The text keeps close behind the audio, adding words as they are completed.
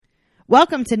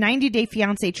Welcome to 90 Day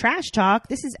Fiancé Trash Talk.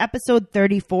 This is episode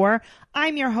 34.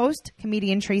 I'm your host,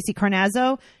 comedian Tracy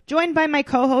Carnazzo, joined by my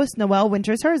co-host, Noelle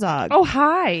Winters-Herzog. Oh,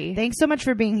 hi. Thanks so much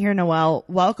for being here, Noelle.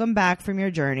 Welcome back from your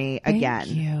journey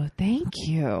again. Thank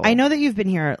you. I know that you've been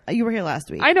here. You were here last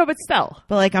week. I know, but still.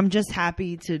 But I'm just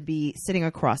happy to be sitting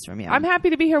across from you. I'm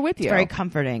happy to be here with you. It's very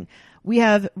comforting. We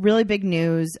have really big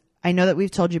news. I know that we've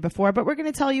told you before, but we're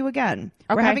going to tell you again.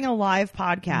 Okay. We're having a live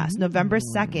podcast November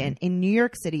 2nd in New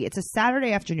York City. It's a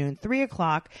Saturday afternoon, 3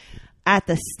 o'clock at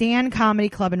the Stand Comedy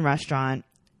Club and Restaurant.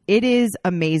 It is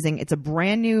amazing. It's a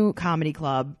brand new comedy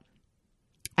club,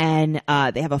 and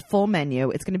they have a full menu.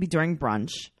 It's going to be during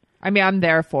brunch. I mean, I'm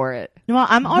there for it. Well,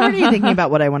 I'm already thinking about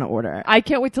what I want to order. I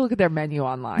can't wait to look at their menu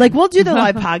online. We'll do the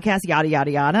live podcast, yada, yada,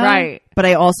 yada. Right. But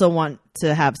I also want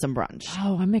to have some brunch.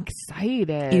 Oh, I'm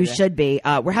excited. You should be.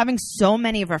 We're having so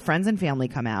many of our friends and family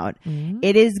come out.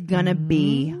 It is going to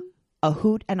be a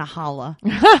hoot and a holla.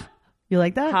 You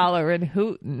like that? Holler and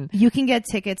hootin'. You can get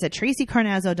tickets at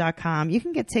tracycarnazzo.com. You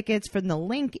can get tickets from the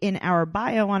link in our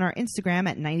bio on our Instagram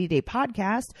at 90 Day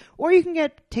Podcast, or you can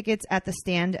get tickets at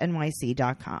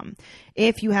thestandnyc.com.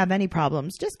 If you have any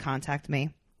problems, just contact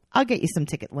me. I'll get you some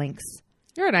ticket links.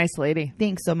 You're a nice lady.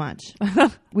 Thanks so much.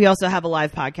 We also have a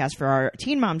live podcast for our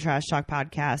Teen Mom Trash Talk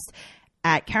podcast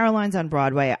at Caroline's on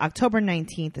Broadway, October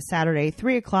 19th, a Saturday,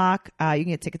 3 o'clock. You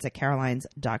can get tickets at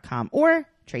carolines.com or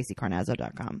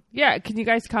tracycarnazzo.com. Yeah, can you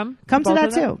guys come? Come to that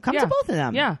of them? too. Come to both of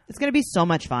them. Yeah. It's going to be so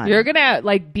much fun. You're going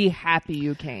to be happy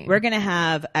you came. We're going to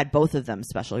have at both of them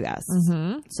special guests.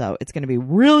 So it's going to be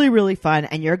really, really fun.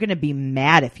 And you're going to be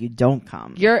mad if you don't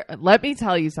come. Let me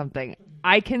tell you something.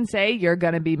 I can say you're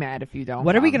going to be mad if you don't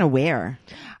What come. are we going to wear?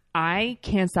 I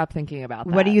can't stop thinking about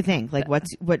that. What do you think?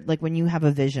 What when you have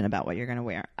a vision about what you're going to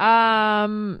wear?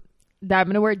 I'm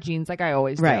going to wear jeans like I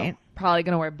always do. Right. Probably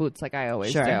going to wear boots like I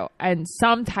always Sure. do. And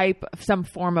some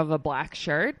form of a black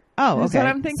shirt. Oh, okay. Is what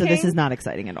I'm thinking. So this is not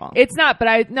exciting at all. It's not, but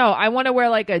I want to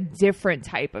wear a different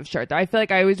type of shirt. I feel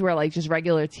like I always wear just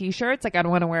regular t-shirts. I don't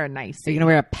want to wear a nice. Are you going to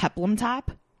wear a peplum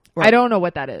top? Or, I don't know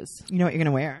what that is. You know what you're going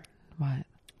to wear? What?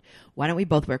 Why don't we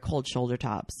both wear cold shoulder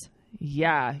tops?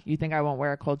 Yeah, you think I won't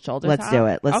wear a cold shoulder Let's top? do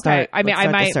it. Let's start. I mean, let's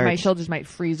start the search. my shoulders might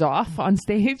freeze off on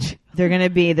stage. They're going to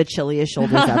be the chilliest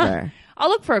shoulders ever. I'll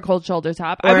look for a cold shoulder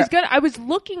top. Or- I was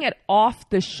looking at off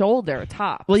the shoulder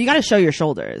top. Well, you got to show your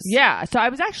shoulders. Yeah, so I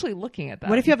was actually looking at that.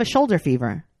 What if you have a shoulder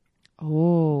fever?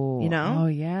 Oh, You know? Oh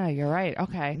yeah, you're right.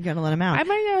 Okay, You got to let them out. I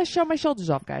might show my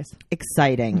shoulders off, guys.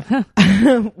 Exciting.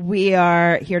 We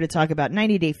are here to talk about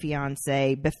 90 Day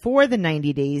Fiancé, Before the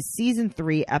 90 Days, Season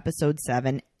 3, Episode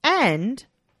 7, and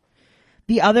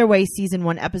The Other Way, Season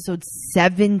 1, Episode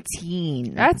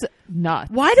 17. That's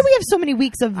nuts. Why do we have so many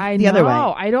weeks of The Other Way?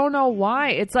 I don't know why.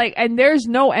 It's and there's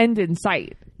no end in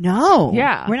sight. No.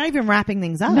 Yeah. We're not even wrapping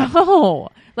things up. No,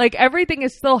 everything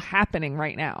is still happening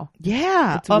right now.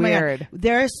 Yeah. It's my weird. God.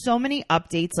 There are so many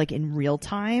updates in real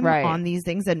time Right. on these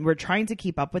things, and we're trying to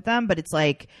keep up with them, but it's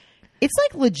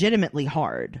legitimately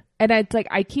hard. And it's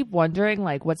I keep wondering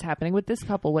what's happening with this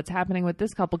couple? What's happening with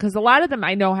this couple? Because a lot of them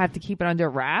I know have to keep it under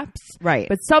wraps. Right.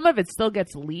 But some of it still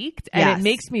gets leaked, and Yes. it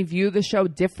makes me view the show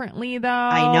differently, though.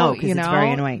 I know, because it's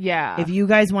very annoying. Yeah. If you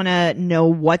guys want to know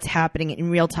what's happening in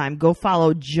real time, go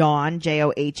follow John, John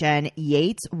Yates,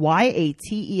 Yates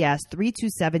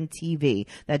 327 TV.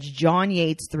 That's John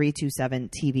Yates 327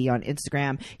 TV on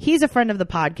Instagram. He's a friend of the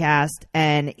podcast,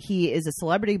 and he is a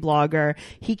celebrity blogger.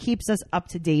 He keeps us up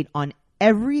to date on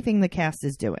everything the cast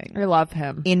is doing I love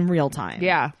him. in real time.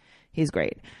 Yeah. He's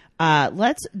great.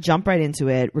 Let's jump right into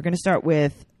it. We're going to start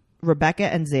with Rebecca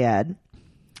and Zayed.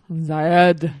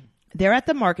 Zayed. They're at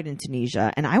the market in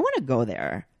Tunisia, and I want to go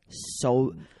there.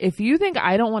 So, If you think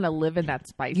I don't want to live in that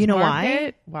spice you know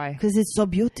market, why? because it's so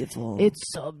beautiful.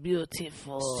 It's so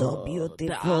beautiful. So beautiful.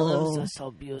 The olives are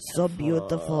so beautiful. so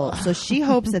beautiful. So she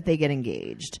hopes that they get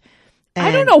engaged. I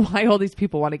And don't know why all these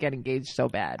people want to get engaged so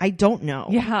bad. I don't know.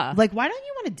 Yeah. Why don't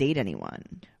you want to date anyone?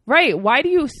 Right. Why do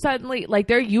you suddenly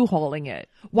they're U-hauling it?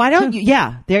 Why don't you?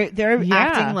 Yeah. They're Yeah.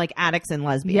 acting like addicts and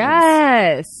lesbians.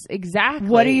 Yes,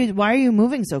 exactly. Why are you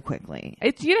moving so quickly?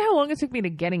 It's how long it took me to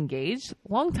get engaged?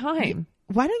 Long time.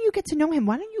 Why don't you get to know him?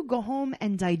 Why don't you go home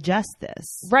and digest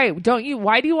this? Right.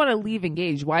 Why do you want to leave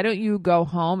engaged? Why don't you go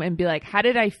home and be like, how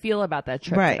did I feel about that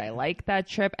trip? Right. Did I like that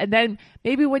trip? And then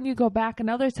maybe when you go back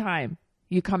another time,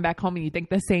 you come back home and you think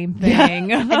the same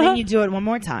thing. And then you do it one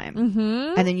more time.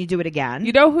 Mm-hmm. And then you do it again.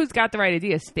 You know who's got the right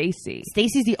idea? Stacy.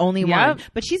 Stacy's the only one,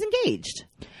 but she's engaged.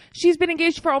 She's been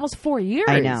engaged for almost 4 years.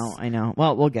 I know.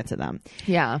 Well, we'll get to them.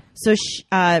 Yeah. So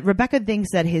Rebecca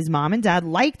thinks that his mom and dad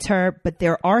liked her, but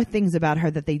there are things about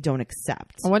her that they don't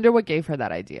accept. I wonder what gave her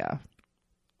that idea.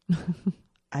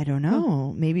 I don't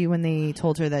know. Maybe when they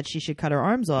told her that she should cut her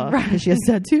arms off because she has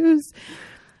tattoos.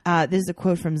 This is a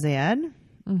quote from Zayed.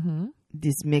 Mm-hmm.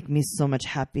 This make me so much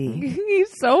happy.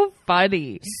 He's so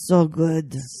funny. So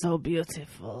good. So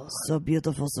beautiful. So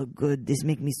beautiful, so good. This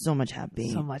make me so much happy.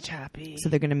 So much happy. So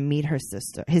they're going to meet his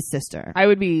sister. I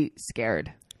would be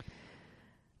scared.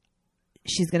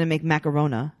 She's going to make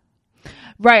macarona.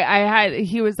 Right.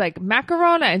 He was like,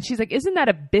 macarona. And she's like, isn't that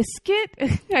a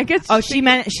biscuit? I guess. Oh, she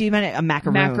meant a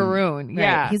macaroon. Macaroon. Right.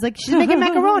 Yeah. He's like, she's making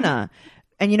macarona.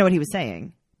 And you know what he was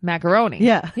saying? Macaroni.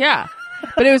 Yeah. Yeah.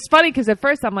 But it was funny because at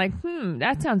first I'm like,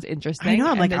 that sounds interesting. I know.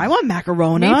 I'm And like, then I want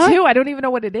macarona. Me too. I don't even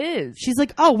know what it is. She's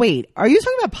like, oh, wait, are you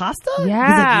talking about pasta? Yeah.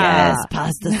 He's like, yes,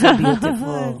 pasta's so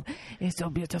beautiful. It's so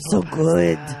beautiful. So pasta.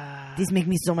 good. These make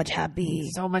me so much happy.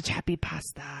 So much happy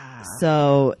pasta.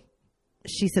 So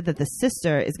she said that the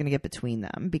sister is going to get between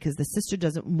them because the sister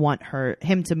doesn't want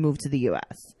him to move to the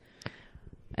U.S.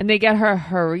 And they get her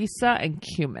harissa and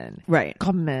cumin. Right.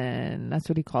 Cumin. That's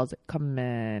what he calls it.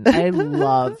 Cumin. I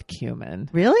love cumin.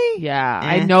 Really? Yeah.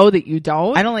 I know that you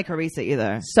don't. I don't like harissa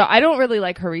either. So I don't really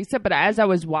like harissa, but as I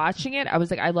was watching it, I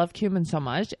was like, I love cumin so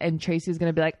much. And Tracy's going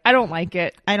to be like, I don't like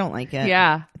it. I don't like it.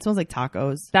 Yeah. It smells like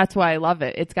tacos. That's why I love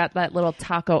it. It's got that little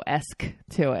taco-esque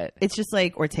to it. It's just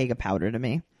like Ortega powder to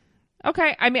me.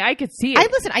 Okay. I mean, I could see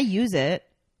it. I use it.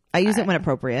 I use it when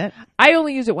appropriate. I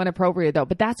only use it when appropriate, though.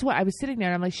 But that's what I was sitting there,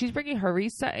 and I'm like, she's bringing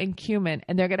harissa and cumin,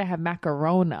 and they're going to have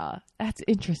macarona. That's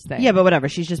interesting. Yeah, but whatever.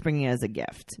 She's just bringing it as a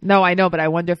gift. No, I know, but I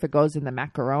wonder if it goes in the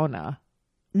macarona.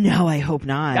 No, I hope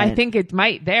not. I think it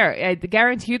might there. I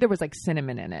guarantee you there was like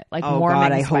cinnamon in it. Like Oh, Mormon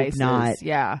God, I spices. hope not.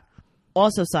 Yeah.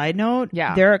 Also, side note,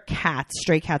 Yeah. there are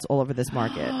stray cats all over this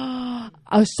market.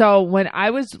 So when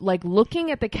I was like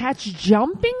looking at the cats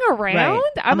jumping around, Right.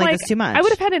 I'm like, that's too much. I would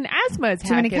have had an asthma attack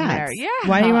Too many in cats. there. Yeah.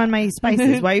 Why are you on my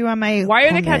spices? Why are you on my... Why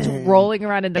are the cats cumin? rolling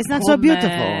around in the It's not so cumin?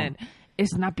 beautiful.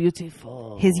 It's not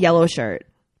beautiful. His yellow shirt.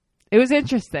 It was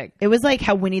interesting. It was like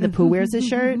how Winnie the Pooh wears his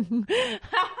shirt.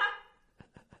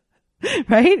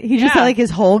 Right? He just had like his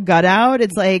whole gut out.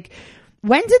 It's like,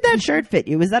 when did that shirt fit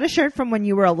you? Was that a shirt from when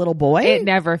you were a little boy? It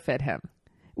never fit him.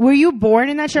 Were you born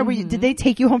in that shirt? Did they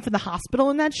take you home from the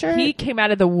hospital in that shirt? He came out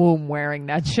of the womb wearing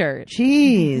that shirt.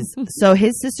 Jeez. So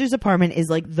his sister's apartment is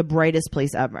like the brightest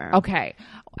place ever. Okay.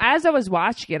 As I was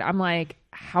watching it, I'm like,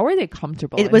 how are they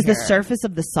comfortable? It in was the here? surface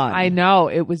of the sun. I know.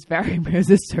 It was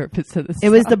the surface of the sun. It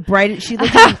was the brightest. She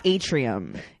lived in an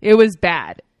atrium. It was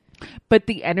bad. But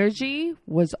the energy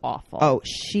was awful. Oh,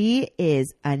 she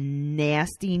is a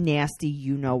nasty, nasty,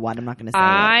 you know what. I'm not going to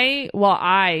say it.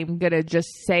 I'm going to just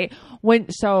say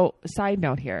side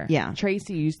note here. Yeah.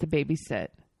 Tracy used to babysit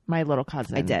my little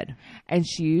cousin. I did. And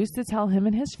she used to tell him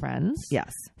and his friends,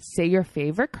 Yes. say your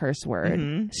favorite curse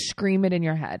word, scream it in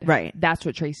your head. Right. That's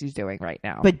what Tracy's doing right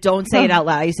now. But don't say it out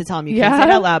loud. I used to tell him you can't say it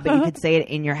out loud, but you could say it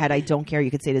in your head. I don't care.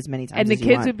 You could say it as many times and the as you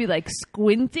kids want. would be like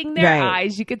squinting their Right.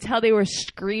 eyes. You could tell they were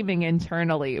screaming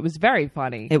internally. It was very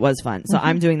funny. It was fun. So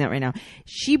I'm doing that right now.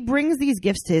 She brings these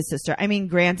gifts to his sister. I mean,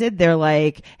 granted, they're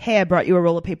like, hey, I brought you a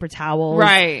roll of paper towels.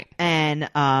 Right. And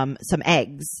some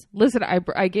eggs. Listen,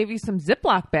 I gave you some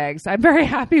Ziploc bags. I'm very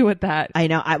happy with that. I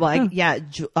know.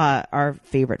 Our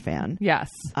favorite fan. Yes.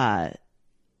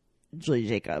 Julie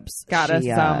Jacobs Got us some,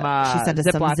 she sent us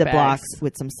Ziploc some Ziplocs bags.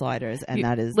 with some sliders, and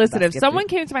that is Listen, the if best someone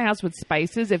gift came to my house with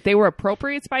spices, if they were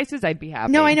appropriate spices, I'd be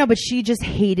happy. No, I know, but she just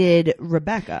hated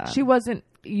Rebecca. She wasn't.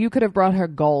 You could have brought her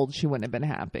gold. She wouldn't have been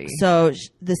happy. So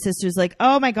the sister's like,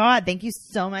 "Oh my god, thank you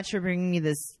so much for bringing me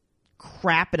this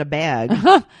crap in a bag.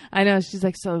 I know. She's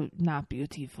like, so not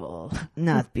beautiful.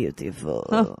 Not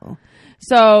beautiful."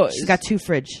 So She's got two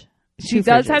fridges. She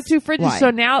does have two fridges. Why? So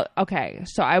now, okay.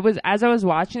 So as I was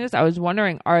watching this, I was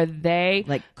wondering, are they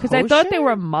Like because I thought they kosher?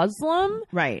 were Muslim,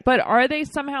 Right. but are they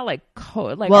somehow like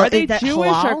Well, are they is that Jewish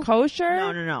halal? or kosher?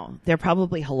 No. They're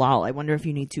probably halal. I wonder if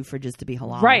you need two fridges to be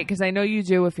halal. Right, because I know you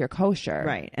do if you're kosher.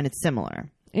 Right. And it's similar.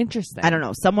 Interesting. I don't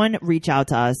know. Someone reach out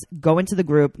to us. Go into the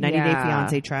group 90 Day Yeah.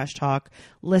 Fiance Trash Talk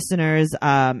listeners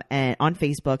and on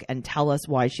Facebook and tell us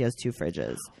why she has two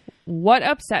fridges. What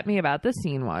upset me about the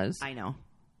scene was I know.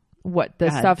 what the Go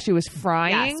ahead. stuff she was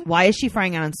frying. Yes. Why is she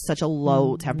frying it on such a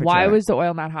low temperature? Why was the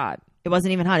oil not hot? it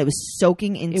wasn't even hot? It was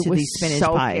soaking into It was the spinach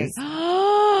soaking. pies.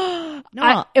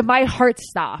 No, my heart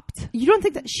stopped. You don't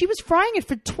think that she was frying it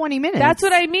for 20 minutes? That's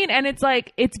what I mean, and it's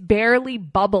like it's barely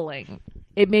bubbling.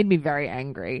 It made me very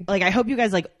angry. Like, I hope you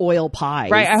guys like oil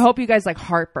pies. Right? I hope you guys like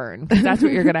heartburn because that's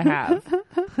what you're gonna have.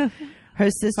 Her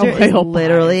sister A is oil pie.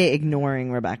 literally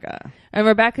ignoring Rebecca. And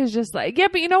Rebecca's just like, yeah,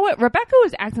 but you know what? Rebecca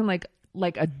was acting like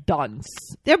a dunce.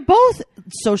 They're both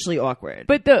socially awkward.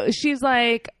 But she's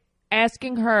like,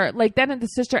 asking her, like, then the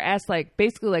sister asked, like,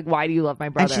 basically, like, why do you love my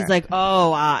brother? And she's like,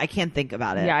 oh, I can't think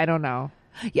about it. yeah, I don't know.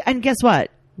 Yeah, and guess what?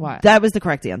 What? That was the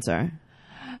correct answer.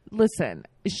 Listen,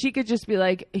 she could just be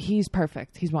like, he's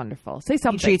perfect. He's wonderful. Say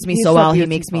something. He treats me He's so well. He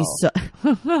makes me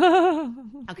beautiful. so.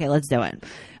 Okay, let's do it.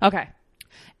 Okay.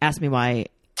 Ask me why.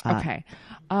 Okay.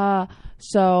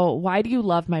 So why do you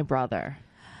love my brother?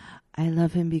 I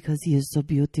love him because he is so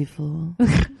beautiful.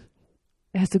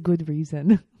 That's a good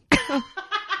reason.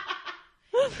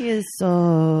 He is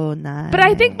so nice. But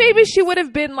I think maybe she would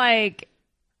have been like,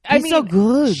 He's so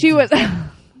good. She was.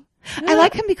 I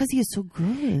like him because he is so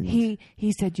good. He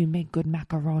said you make good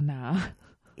macarona.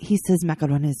 He says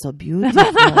macaroni is so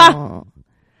beautiful.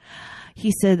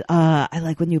 He said, I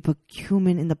like when you put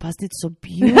cumin in the pasta. It's so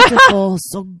beautiful,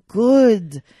 so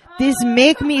good. This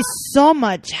make me so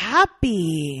much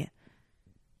happy.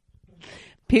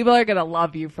 People are going to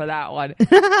love you for that one.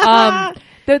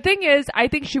 The thing is, I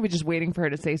think she was just waiting for her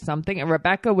to say something, and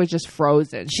Rebecca was just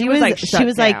frozen. She was like,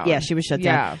 shut down. Yeah, she was shut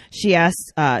down. She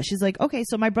asked, she's like, okay,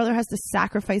 so my brother has to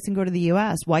sacrifice and go to the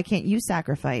U.S. Why can't you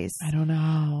sacrifice? I don't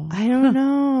know. I don't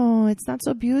know. It's not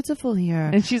so beautiful here.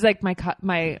 And she's like, my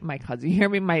cousin, you hear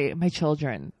me? My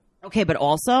children. Okay, but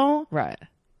also, Right.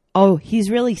 oh, he's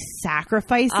really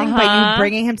sacrificing by you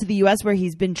bringing him to the U.S. where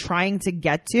he's been trying to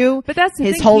get to. But that's the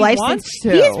his thing, whole he life wants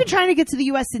since to. he's been trying to get to the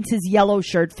U.S. since his yellow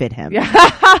shirt fit him.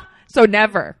 Yeah. So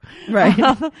never. Right.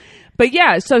 But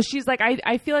yeah, so she's like,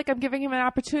 I feel like I'm giving him an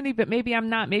opportunity, but maybe I'm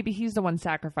not. Maybe he's the one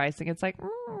sacrificing. It's like,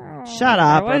 shut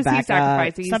up, what is he Rebecca.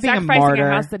 sacrificing? Stop He's being a sacrificing martyr.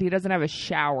 a house that he doesn't have a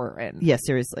shower in. Yeah,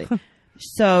 seriously.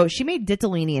 So she made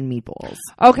ditalini and meatballs.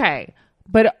 Okay,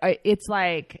 but it's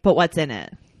like, But what's in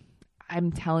it?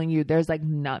 I'm telling you, there's like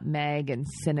nutmeg and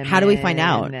cinnamon. How do we find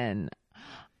out? And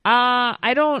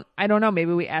I don't know.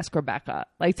 Maybe we ask Rebecca.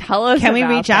 Like, tell us. Can we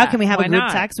about reach out? that. Can we have Why a group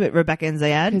not? text with Rebecca and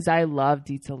Zayed? Because I love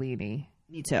ditalini.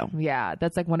 Me too. Yeah,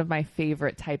 that's like one of my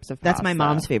favorite types of pasta. That's my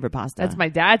mom's favorite pasta. That's my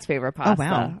dad's favorite pasta. Oh,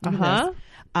 wow. Look at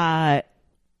Uh-huh.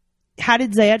 How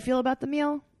did Zayed feel about the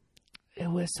meal? It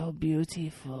was so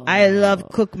beautiful. I love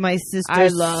Cook My Sister I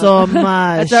love- so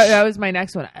much. that was my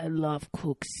next one. I love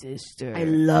Cook Sister. I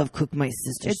love Cook My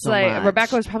Sister It's so like much.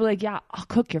 Rebecca was probably like, yeah, I'll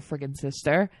cook your friggin'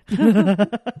 sister.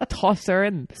 Toss her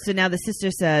in. So now the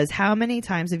sister says, how many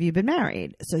times have you been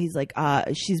married? So he's like,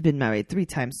 she's been married 3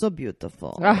 times. So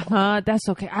beautiful. That's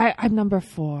okay. I'm number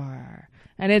 4.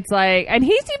 And it's like, and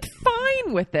he seemed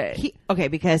fine with it. Okay,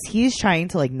 because he's trying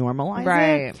to like normalize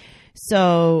Right. it.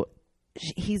 So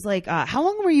he's like, how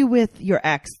long were you with your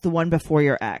ex, the one before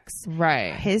your ex?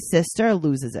 Right. His sister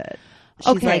loses it. She's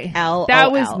Okay, like, LOL.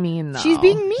 that was mean though. She's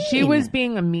being mean. She was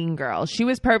being a mean girl. She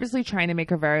was purposely trying to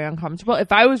make her very uncomfortable.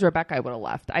 If I was Rebecca, I would have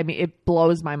left. I mean, it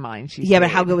blows my mind. Yeah,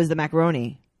 but how good was the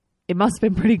macaroni? It must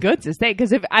have been pretty good to stay,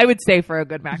 because if I would stay for a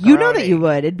good macaroni. You know that you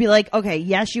would. It'd be like, okay,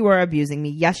 yes, you were abusing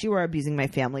me. Yes, you were abusing my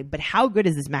family. But how good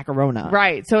is this macarona?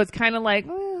 Right. So it's kind of like,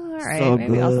 all right, So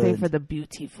maybe I'll stay good. for the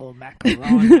beautiful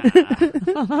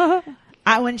macarona.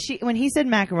 When he said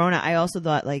macarona, I also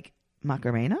thought like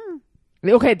Macarena.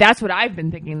 Okay, that's what I've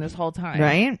been thinking this whole time.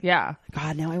 Right? Yeah.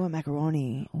 God, now I want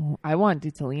macaroni. I want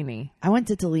ditalini. I want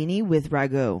ditalini with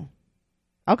ragu.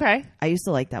 Okay. I used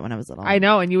to like that when I was little. I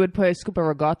know, and you would put a scoop of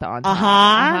ricotta on top.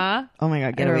 Uh-huh. Oh my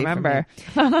God, get I away remember.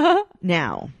 from me.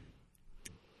 Now,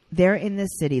 they're in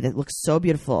this city that looks so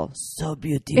beautiful. So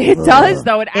beautiful. It does,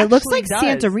 though. It looks actually like does.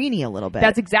 Santorini a little bit.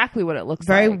 That's exactly what it looks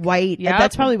very like. white. Yep.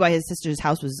 That's probably why his sister's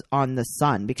house was on the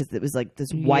sun, because it was like this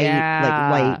white, Yeah.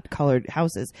 like white colored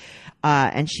houses.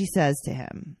 And she says to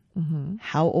him,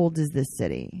 how old is this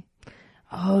city?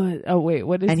 Oh, wait.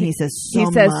 What is And he says, He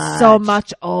so says, much. so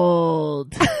much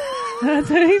old. That's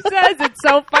what he says. It's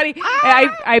so funny.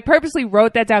 I purposely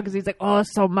wrote that down because he's like, oh,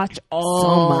 so much old.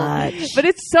 So much. But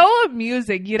it's so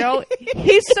amusing, you know?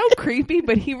 He's so creepy,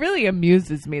 but he really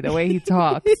amuses me the way he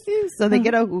talks. So they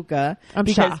get a hookah. I'm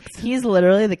because shocked. he's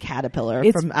literally the caterpillar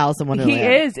from Alice in Wonderland. He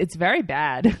is. It's very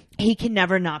bad. He can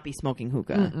never not be smoking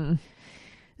hookah.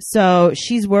 So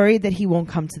she's worried that he won't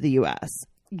come to the U.S.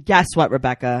 Guess what,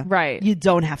 Rebecca? Right. You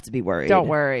don't have to be worried. Don't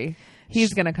worry.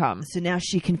 He's going to come. So now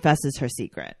she confesses her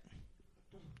secret.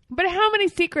 But how many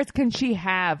secrets can she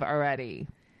have already?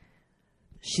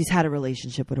 She's had a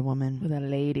relationship with a woman. With a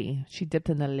lady. She dipped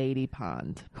in the lady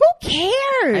pond. Who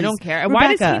cares? I don't care. And why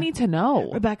does Rebecca, he need to know?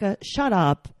 Rebecca, shut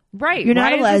up. Right. You're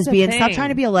not why a is this lesbian. Stop thing? trying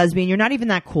to be a lesbian. You're not even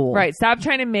that cool. Right. Stop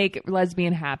trying to make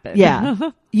lesbian happen. Yeah.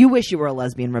 You wish you were a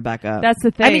lesbian, Rebecca. That's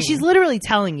the thing. I mean, she's literally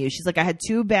telling you. She's like, I had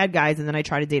 2 bad guys and then I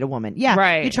tried to date a woman. Yeah.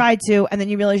 Right. You tried to and then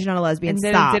you realize you're not a lesbian. And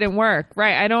then Stop. it didn't work.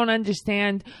 Right. I don't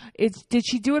understand. Did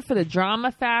she do it for the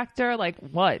drama factor? Like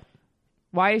what?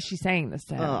 Why is she saying this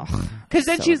to him? Because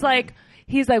then so she's annoying. like,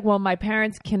 he's like, well, my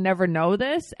parents can never know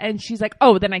this. And she's like,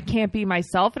 oh, then I can't be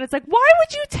myself. And it's like, why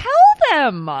would you tell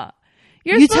them?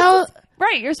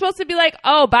 You're supposed to be like,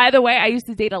 oh, by the way, I used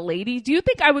to date a lady. Do you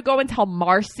think I would go and tell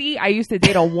Marcy I used to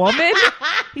date a woman?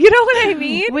 You know what I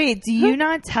mean? Wait, do you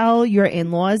not tell your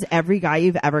in-laws every guy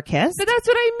you've ever kissed? But that's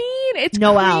what I mean. It's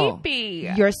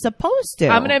creepy. You're supposed to.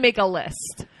 I'm going to make a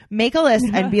list. Make a list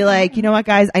and be like, you know what,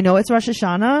 guys? I know it's Rosh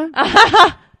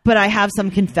Hashanah, but I have some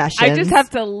confessions. I just have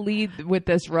to lead with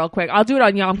this real quick. I'll do it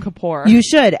on Yom Kippur. You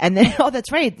should. And then, oh,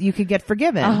 that's right. You could get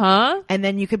forgiven. Uh-huh. And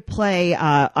then you could play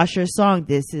Usher's song,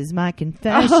 This Is My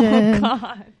Confession. Oh,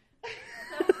 God.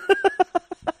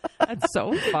 That's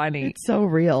so funny. It's so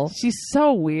real. She's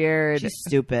so weird. She's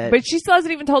stupid. But she still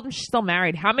hasn't even told him she's still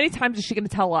married. How many times is she going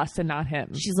to tell us and not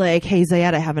him? She's like, hey,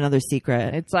 Zayed, I have another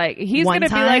secret. It's like, he's going to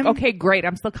be like, okay, great.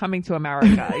 I'm still coming to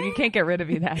America. You can't get rid of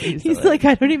me that easily. He's like,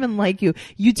 I don't even like you.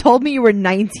 You told me you were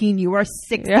 19. You are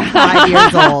 65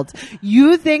 years old.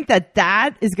 You think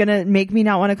that is going to make me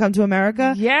not want to come to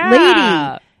America?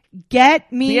 Yeah. Lady,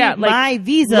 get me my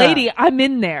visa. Lady, I'm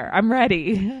in there. I'm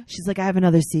ready. She's like, I have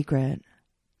another secret.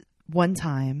 One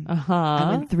time,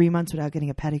 I went 3 months without getting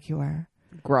a pedicure.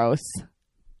 Gross.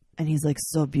 And he's like,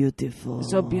 so beautiful.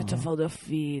 So beautiful, the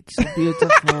feet. So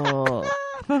beautiful.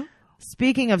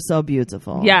 Speaking of so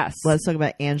beautiful. Yes. Let's talk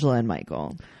about Angela and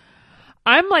Michael.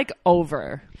 I'm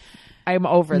over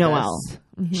Noelle. this.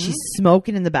 Mm-hmm. She's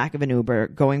smoking in the back of an Uber,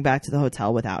 going back to the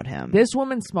hotel without him. This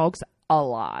woman smokes a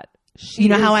lot. You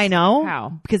know how I know?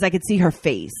 How? Because I could see her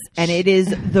face. And it is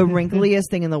the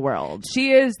wrinkliest thing in the world.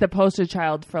 She is the poster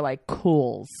child for like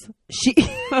cools. She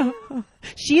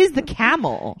is the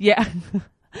camel. Yeah.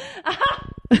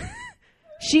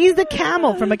 She's the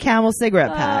camel from a Camel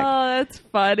cigarette pack. Oh, that's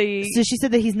funny. So she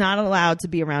said that he's not allowed to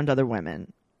be around other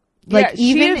women. Like, yeah,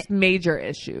 even she has major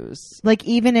issues. Like,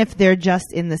 even if they're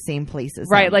just in the same places.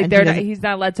 Right. Like, he's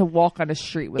not allowed to walk on a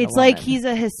street with a woman. It's like he's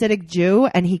a Hasidic Jew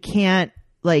and he can't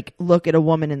like look at a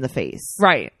woman in the face.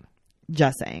 Right.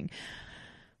 Just saying.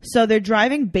 So they're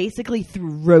driving basically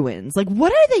through ruins. Like,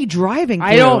 what are they driving through?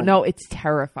 I don't know. It's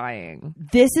terrifying.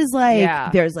 This is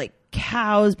like, there's like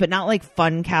cows, but not like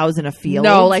fun cows in a field.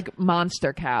 No, like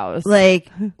monster cows.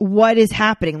 Like, what is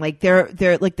happening? Like, they're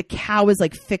like the cow is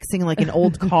like fixing like an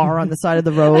old car on the side of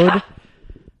the road.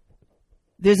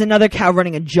 There's another cow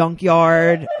running a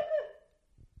junkyard.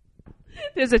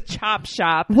 There's a chop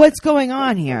shop. What's going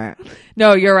on here?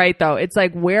 No, you're right though. It's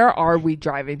like, where are we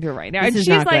driving through right now? And she's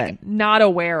like not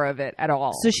aware of it at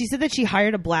all. So she said that she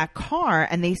hired a black car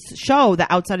and they show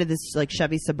the outside of this like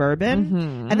Chevy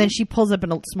Suburban and then she pulls up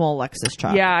in a small Lexus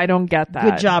truck. Yeah, I don't get that.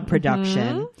 Good job,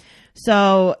 production.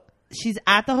 So she's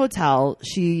at the hotel.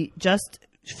 She just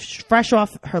fresh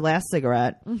off her last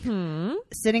cigarette,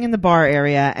 sitting in the bar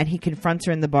area, and he confronts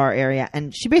her in the bar area,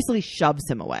 and she basically shoves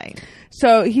him away.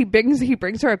 So he brings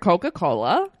her a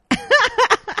Coca-Cola.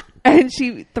 And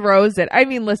she throws it. I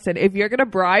mean, listen, if you're going to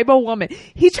bribe a woman,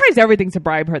 he tries everything to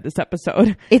bribe her this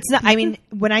episode. It's not, I mean,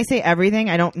 when I say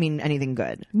everything, I don't mean anything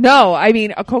good. No, I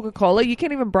mean, a Coca-Cola, you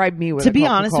can't even bribe me with a Coca-Cola. To be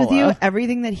honest with you,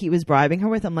 everything that he was bribing her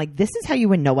with, I'm like, this is how you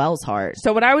win Noelle's heart.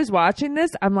 So when I was watching this,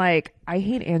 I'm like, I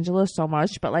hate Angela so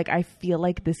much, but like, I feel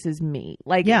like this is me.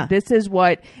 Like, this is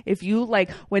what, if you like,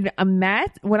 when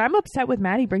I'm upset with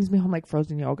Matt, he brings me home like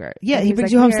frozen yogurt. Yeah, he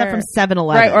brings you home stuff from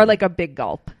 7-Eleven. Right, or like a big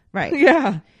gulp. Right.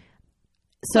 Yeah.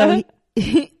 So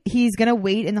he's going to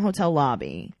wait in the hotel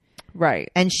lobby.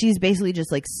 Right. And she's basically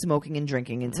just like smoking and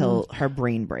drinking until her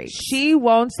brain breaks. She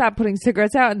won't stop putting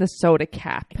cigarettes out in the soda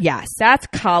cap. Yes. That's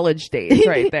college days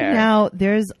right there. Now,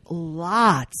 there's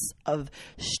lots of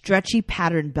stretchy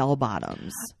patterned bell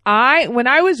bottoms. When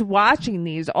I was watching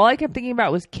these, all I kept thinking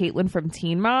about was Caitlin from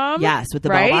Teen Mom. Yes, with the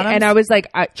bell bottoms. And I was like,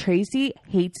 Tracy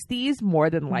hates these more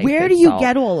than life. Where do you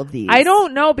get all of these? I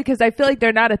don't know, because I feel like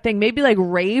they're not a thing. Maybe like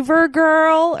Raver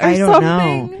Girl or I don't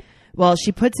something. Know. Well,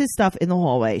 she puts his stuff in the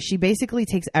hallway. She basically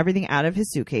takes everything out of his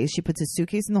suitcase. She puts his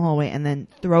suitcase in the hallway and then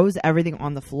throws everything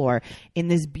on the floor in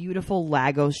this beautiful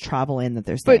Lagos Travel Inn that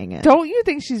they're staying in. Don't you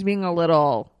think she's being a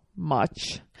little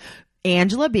much?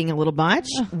 Angela being a little much?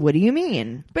 What do you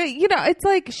mean? But, you know, it's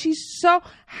like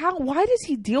why does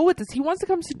he deal with this? He wants to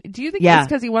come to, do you think it's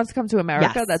because he wants to come to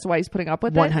America? Yes. That's why he's putting up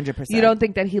with 100%. it? 100%. You don't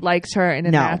think that he likes her in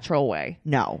a natural way?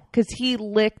 No. Because he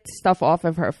licked stuff off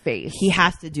of her face. He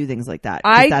has to do things like that.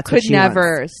 I could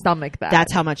never stomach that.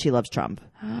 That's how much he loves Trump.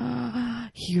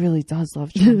 He really does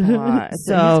love Trump a lot.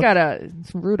 So he's got a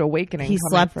rude awakening. He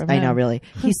slept. I know, really.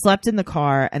 He slept in the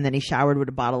car and then he showered with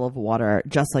a bottle of water,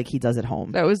 just like he does at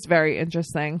home. That was very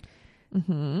interesting.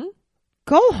 Mm-hmm.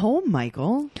 Go home,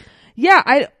 Michael.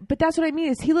 Yeah, but that's what I mean.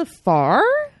 Does he live far?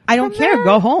 I don't care.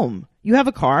 Go home. You have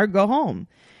a car. Go home.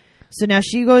 So now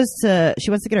she wants to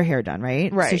get her hair done,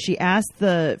 right? Right. So she asked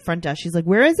the front desk, she's like,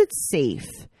 where is it safe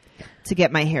to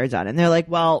get my hair done? And they're like,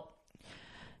 well,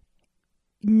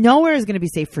 nowhere is going to be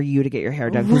safe for you to get your hair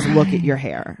done because look at your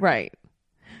hair. Right.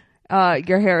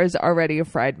 Your hair is already a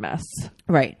fried mess.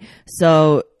 Right.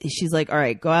 So she's like, all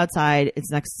right, go outside. It's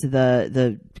next to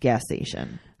the gas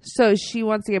station. So she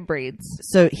wants to get braids.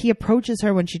 So he approaches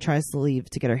her when she tries to leave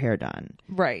to get her hair done.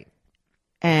 Right.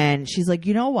 And she's like,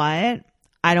 you know what?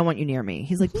 I don't want you near me.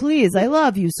 He's like, please, I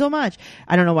love you so much.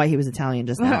 I don't know why he was Italian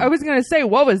just now. I was going to say,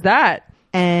 what was that?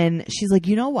 And she's like,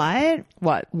 you know what?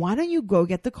 What? Why don't you go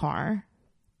get the car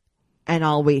and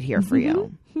I'll wait here for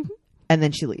you. And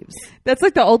then she leaves. That's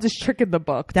like the oldest trick in the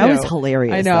book. That too. was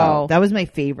hilarious. I know. Though. That was my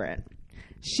favorite.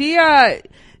 She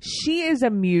is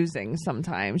amusing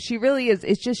sometimes. She really is.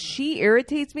 It's just she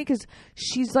irritates me because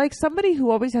she's like somebody who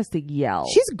always has to yell.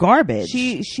 She's garbage.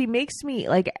 She makes me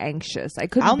like anxious. I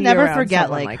couldn't. I'll be never around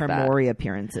forget like her that. Maury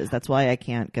appearances. That's why I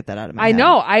can't get that out of my head. I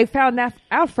know. I found that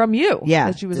out from you.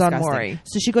 Yeah, that she was disgusting. on Maury.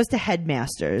 So she goes to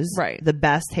Headmasters, Right. the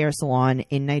best hair salon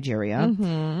in Nigeria.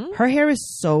 Mm-hmm. Her hair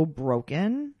is so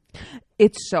broken.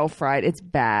 It's so fried. It's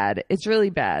bad. It's really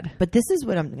bad. But this is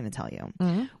what I'm going to tell you.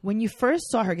 Mm-hmm. When you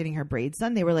first saw her getting her braids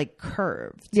done, they were like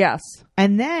curved. Yes.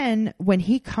 And then when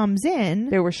he comes in,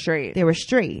 they were straight. They were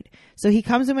straight. So he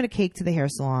comes in with a cake to the hair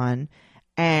salon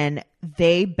and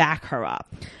they back her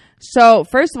up. So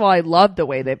first of all, I love the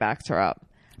way they backed her up.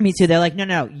 Me too. They're like,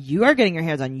 no, you are getting your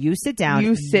hair done. You sit down.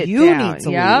 You sit you down. need to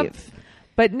leave.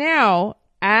 But now,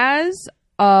 as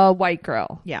a white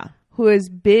girl. Yeah. Who has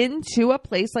been to a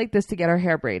place like this to get her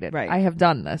hair braided. Right. I have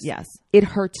done this. Yes. It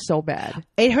hurts so bad.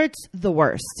 It hurts the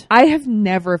worst. I have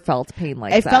never felt pain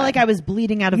like that. I felt like I was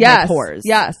bleeding out of my pores.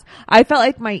 Yes. I felt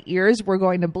like my ears were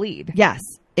going to bleed. Yes.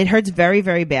 It hurts very,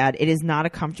 very bad. It is not a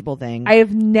comfortable thing. I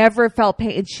have never felt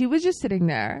pain. And she was just sitting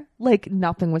there like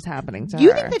nothing was happening to her.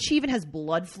 You think that she even has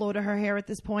blood flow to her hair at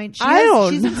this point?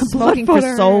 She's been smoking for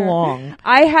so long.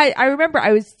 I remember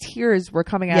tears were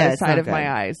coming out of the side of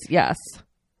my eyes. Yes.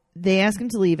 They ask him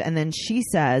to leave, and then she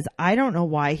says, I don't know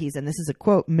why he's, and this is a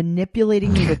quote,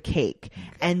 manipulating me with cake.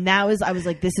 And I was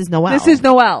like, this is Noelle. This is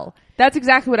Noelle. That's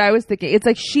exactly what I was thinking. It's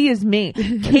like, she is me.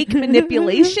 Cake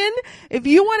manipulation. If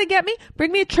you want to get me,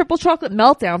 bring me a triple chocolate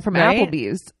meltdown from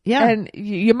Applebee's. Yeah. And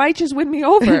you might just win me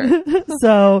over.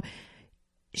 So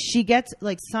she gets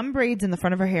like some braids in the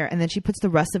front of her hair, and then she puts the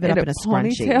rest of it up in a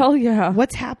scrunchie. Ponytail, yeah.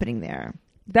 What's happening there?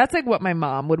 That's like what my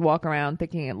mom would walk around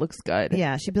thinking it looks good.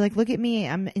 Yeah, she'd be like, look at me.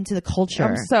 I'm into the culture.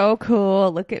 I'm so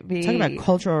cool. Look at me. Talking about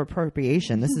cultural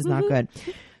appropriation. This is not good.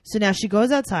 So now she goes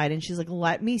outside and she's like,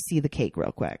 let me see the cake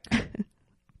real quick.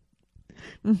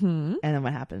 Mm-hmm. And then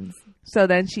what happens? So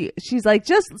then she's like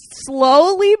just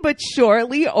slowly but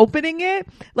surely opening it,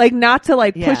 like not to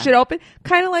like push it open,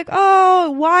 kind of like,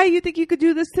 oh, why you think you could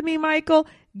do this to me, Michael?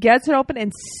 Gets it open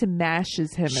and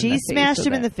smashes him. She smashed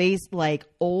him in the face like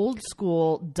old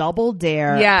school Double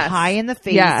Dare, High in the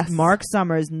Face, Mark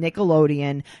Summers,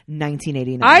 Nickelodeon,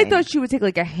 1989. I thought she would take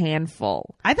like a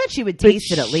handful. I thought she would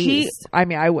taste it at least. I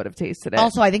mean, I would have tasted it.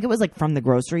 Also, I think it was like from the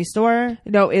grocery store.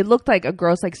 No, it looked like a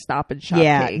gross like Stop and Shop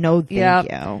cake. No, thank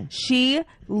you. She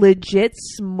legit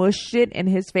smushed it in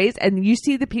his face, and you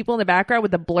see the people in the background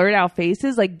with the blurred out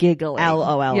faces like giggling.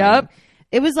 LOL. Yep.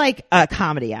 It was like a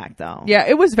comedy act, though. Yeah,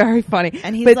 it was very funny.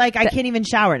 And he's like, I can't even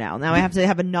shower now. Now I have to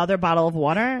have another bottle of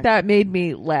water. That made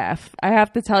me laugh. I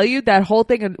have to tell you, that whole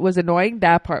thing was annoying.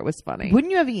 That part was funny.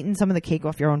 Wouldn't you have eaten some of the cake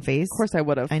off your own face? Of course I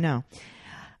would have. I know.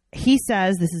 He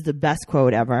says, this is the best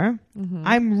quote ever. Mm-hmm.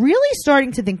 I'm really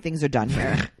starting to think things are done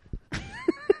here.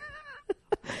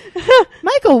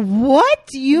 Michael, what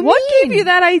do you mean? What gave you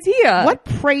that idea? What,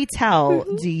 pray tell,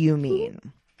 do you mean?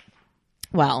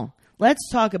 Well, let's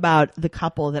talk about the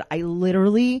couple that I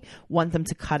literally want them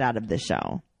to cut out of this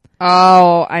show.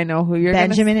 Oh, I know who you're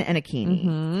Benjamin and Akinyi.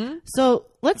 Mm-hmm. So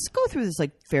let's go through this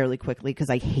like fairly quickly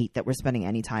because I hate that we're spending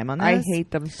any time on this. I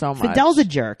hate them so much. Fidel's a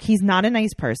jerk. He's not a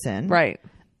nice person. Right.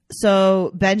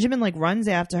 So Benjamin like runs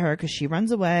after her because she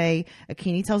runs away.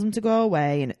 Akinyi tells him to go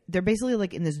away, and they're basically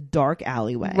like in this dark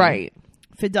alleyway. Right.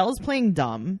 Fidel's playing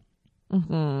dumb.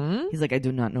 Mm-hmm. He's like, I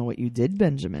do not know what you did,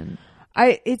 Benjamin.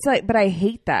 It's like, but I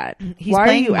hate that. Why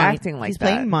are you acting like that? He's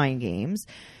playing mind games.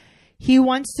 He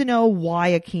wants to know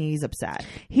why Akinyi's upset.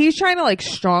 He's trying to like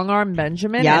strong arm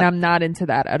Benjamin, and I'm not into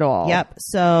that at all. Yep.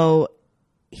 So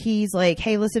he's like,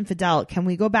 hey, listen, Fidel, can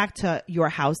we go back to your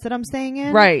house that I'm staying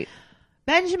in? Right.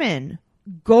 Benjamin,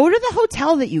 go to the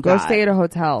hotel that you got. Go stay at a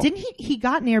hotel. Didn't he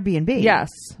got an Airbnb? Yes.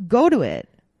 Go to it.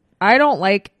 I don't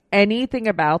like anything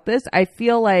about this. I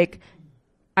feel like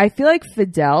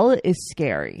Fidel is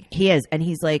scary. He is. And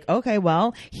he's like, okay,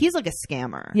 well, he's like a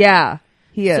scammer. Yeah.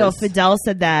 He is. So Fidel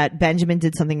said that Benjamin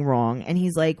did something wrong, and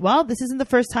he's like, well, this isn't the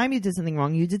first time you did something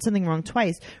wrong. You did something wrong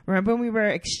twice. Remember when we were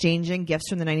exchanging gifts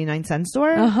from the 99-cent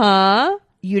store? Uh-huh.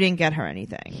 You didn't get her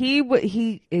anything.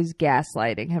 He is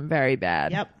gaslighting him very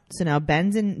bad. Yep. So now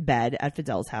Ben's in bed at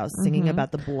Fidel's house singing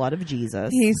about the blood of Jesus.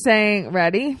 He's saying,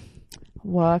 ready?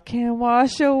 What can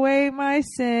wash away my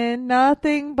sin?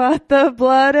 Nothing but the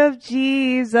blood of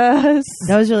Jesus.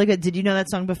 That was really good. Did you know that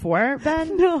song before,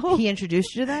 Ben? No. He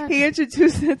introduced you to that? He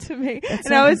introduced it to me.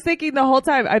 I was thinking the whole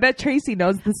time, I bet Tracy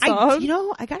knows the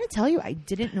song. I got to tell you, I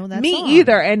didn't know that song. Me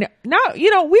either. And now,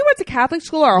 we went to Catholic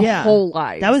school our whole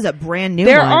lives. That was a brand new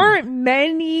There one. aren't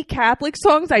many Catholic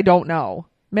songs I don't know.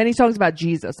 Many songs about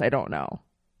Jesus I don't know.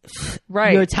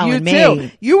 Right. You're telling me.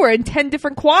 Too. You were in 10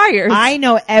 different choirs. I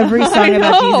know every song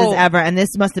about Jesus ever, and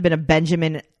this must have been a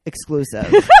Benjamin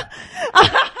exclusive.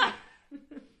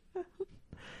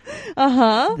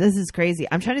 Uh-huh. This is crazy.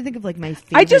 I'm trying to think of like my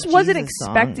favorite I just wasn't Jesus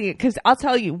expecting song. it because I'll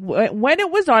tell you, when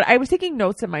it was on, I was taking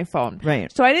notes on my phone.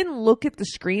 Right. So I didn't look at the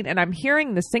screen, and I'm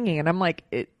hearing the singing, and I'm like,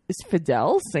 is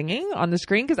Fidel singing on the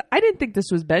screen? Because I didn't think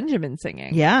this was Benjamin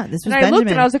singing. Yeah, this was and Benjamin. I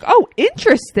looked, and I was like, oh,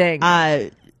 interesting.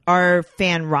 Our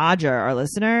fan Roger, our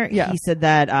listener, he said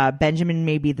that Benjamin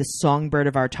may be the songbird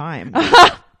of our time,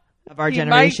 of our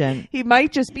generation. He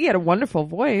might just be. Had a wonderful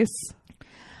voice.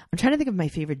 I'm trying to think of my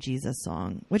favorite Jesus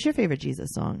song. What's your favorite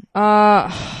Jesus song?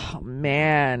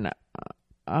 Man.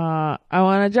 I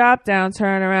want to drop down,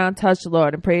 turn around, touch the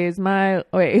Lord, and praise my...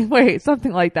 Wait,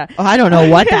 something like that. Oh, I don't know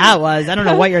what that was. I don't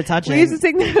know what you're touching. We used to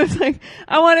sing that. It was like,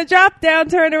 I want to drop down,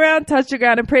 turn around, touch the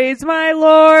ground, and praise my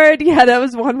Lord. Yeah, that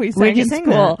was one we sang in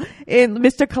school. In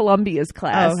Mr. Columbia's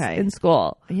class in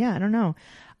school. Yeah, I don't know.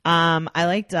 I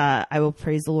liked I will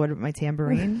praise the Lord with my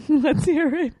tambourine. Let's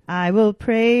hear it. I will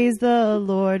praise the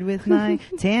Lord with my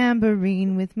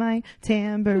tambourine, with my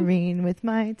tambourine, with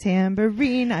my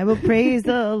tambourine. I will praise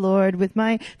the Lord with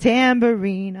my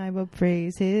tambourine. I will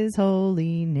praise his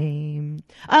holy name.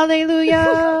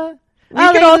 Alleluia. We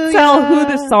can all tell who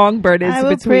the songbird is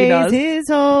between us. I will praise his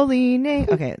holy name.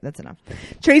 Okay, that's enough.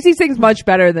 Tracy sings much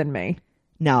better than me.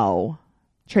 No.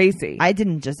 Tracy. I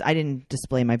didn't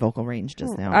display my vocal range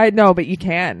just now. I know, but you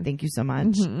can. Thank you so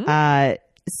much.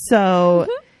 So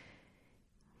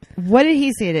what did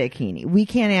he say to Akini? We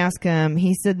can't ask him.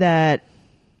 He said that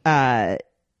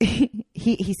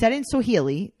he said in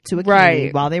Swahili to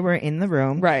Akini while they were in the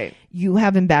room. Right. You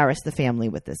have embarrassed the family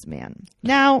with this man.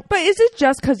 Now, but is it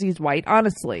just because he's white?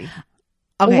 Honestly.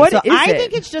 Okay, so I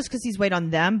think it's just because he's white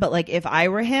on them, but like if I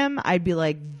were him, I'd be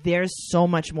like, there's so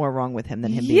much more wrong with him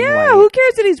than him being white. Yeah, who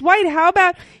cares that he's white? How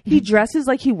about he dresses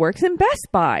like he works in Best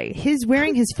Buy? He's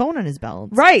wearing his phone on his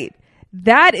belt. Right.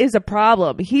 That is a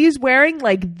problem. He's wearing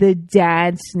like the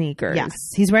dad sneakers. Yes.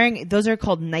 He's wearing, those are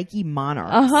called Nike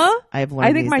Monarchs. Uh-huh.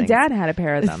 I think my dad had a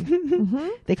pair of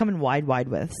them. They come in wide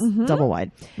widths, double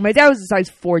wide. My dad was a size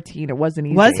 14. It wasn't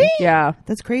easy. Was he? Yeah.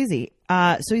 That's crazy.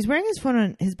 So he's wearing his phone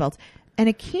on his belt. And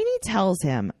Akini tells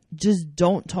him, just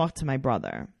don't talk to my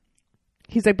brother.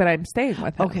 He's like, but I'm staying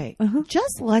with him. Okay.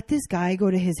 Just let this guy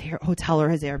go to his hotel or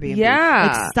his Airbnb. Yeah.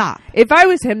 Like, stop. If I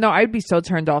was him, though, I'd be so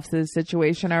turned off to this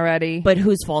situation already. But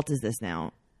whose fault is this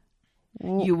now?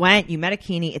 You met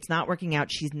Akini. It's not working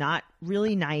out. She's not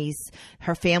really nice.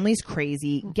 Her family's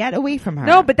crazy. Get away from her.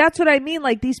 No, but that's what I mean.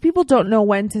 Like, these people don't know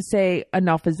when to say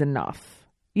enough is enough.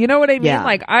 You know what I mean? Yeah.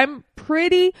 Like, I'm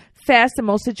pretty fast in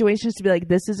most situations to be like,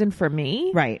 this isn't for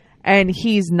me. Right. And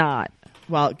he's not.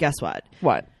 Well, guess what?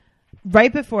 What?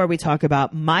 Right before we talk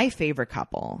about my favorite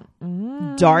couple,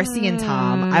 Darcy and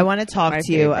Tom, I want to talk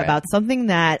to you about something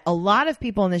that a lot of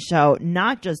people in the show,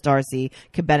 not just Darcy,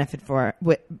 could benefit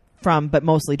from, but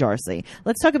mostly Darcy.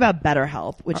 Let's talk about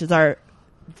BetterHelp, which is our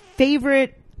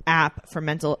favorite app for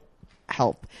mental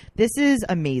health. This is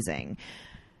amazing.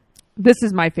 This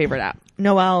is my favorite app.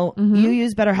 Noelle, you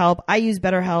use BetterHelp. I use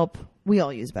BetterHelp. We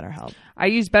all use BetterHelp. I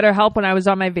used BetterHelp when I was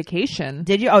on my vacation.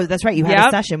 Did you? Oh, that's right. You had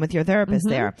a session with your therapist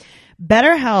there.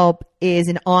 BetterHelp is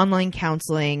an online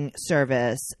counseling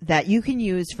service that you can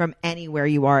use from anywhere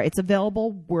you are. It's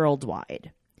available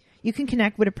worldwide. You can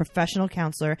connect with a professional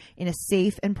counselor in a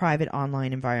safe and private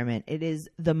online environment. It is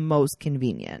the most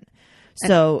convenient.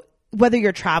 So whether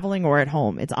you're traveling or at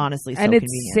home, it's honestly so convenient.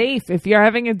 And it's safe. If you're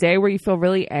having a day where you feel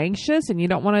really anxious and you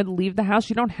don't want to leave the house,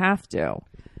 you don't have to.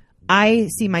 I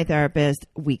see my therapist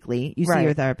weekly. You see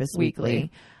your therapist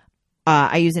weekly.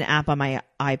 I use an app on my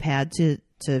iPad to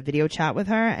video chat with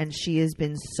her, and she has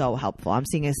been so helpful. I'm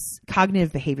seeing a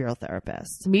cognitive behavioral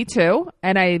therapist. Me too.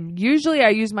 And I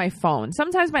use my phone.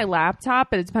 Sometimes my laptop,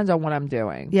 but it depends on what I'm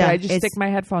doing. Yeah, but I just stick my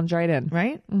headphones right in.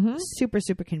 Right? Super,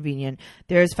 super convenient.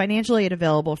 There's financial aid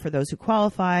available for those who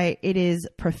qualify. It is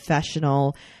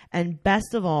professional. And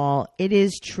best of all, it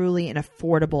is truly an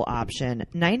affordable option.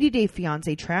 90 Day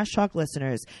Fiancé Trash Talk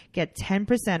listeners get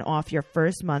 10% off your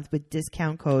first month with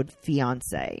discount code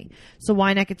FIANCÉ. So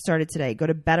why not get started today? Go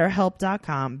to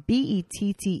betterhelp.com,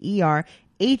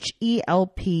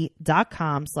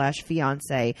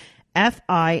 BetterHelp.com/fiancé,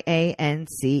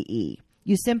 FIANCE.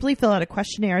 You simply fill out a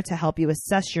questionnaire to help you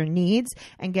assess your needs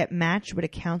and get matched with a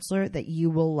counselor that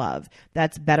you will love.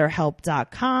 That's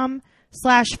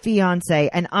betterhelp.com/fiancé.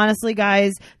 And honestly,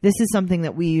 guys, this is something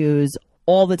that we use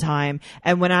all the time.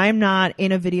 And when I'm not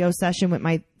in a video session with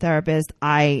my therapist,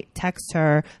 I text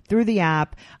her through the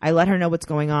app. I let her know what's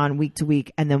going on week to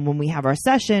week. And then when we have our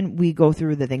session, we go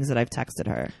through the things that I've texted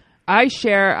her. I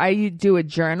do a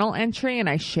journal entry and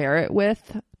I share it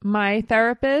with my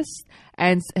therapist,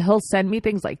 and he'll send me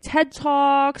things like TED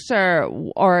Talks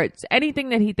or anything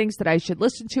that he thinks that I should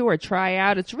listen to or try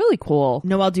out. It's really cool.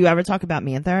 Noelle, do you ever talk about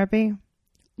me in therapy?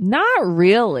 Not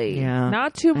really. Yeah.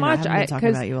 Not too much. I've been talking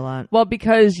about you a lot. Well,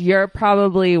 because you're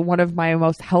probably one of my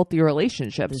most healthy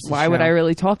relationships. Why would I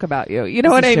really talk about you? You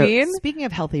know what I mean? Speaking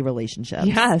of healthy relationships.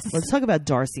 Yes. Let's talk about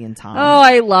Darcy and Tom. Oh,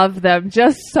 I love them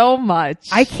just so much.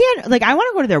 I can't, I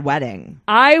want to go to their wedding.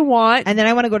 And then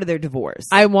I want to go to their divorce.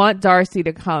 I want Darcy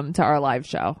to come to our live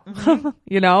show. Mm-hmm.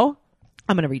 You know?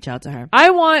 I'm going to reach out to her.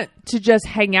 I want to just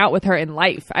hang out with her in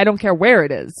life. I don't care where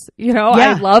it is. You know,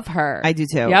 yeah. I love her. I do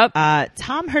too. Yep.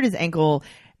 Tom hurt his ankle,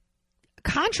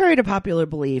 contrary to popular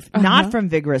belief, not from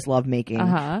vigorous lovemaking,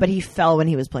 but he fell when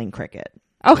he was playing cricket.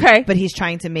 Okay. But he's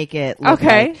trying to make it look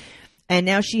like, and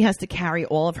now she has to carry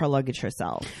all of her luggage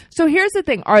herself. So here's the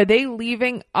thing. Are they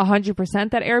leaving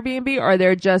 100% that Airbnb, or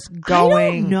they're just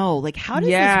going? I don't know. How does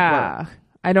this work?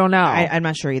 I don't know. I'm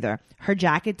not sure either. Her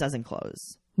jacket doesn't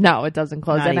close. No, it doesn't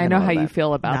close. And I know how you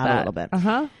feel about that. A little bit.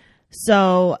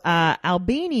 So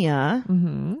Albania,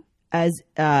 as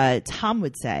Tom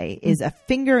would say, is a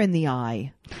finger in the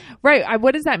eye. Right.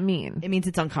 What does that mean? It means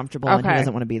it's uncomfortable and he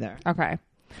doesn't want to be there. Okay.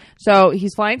 So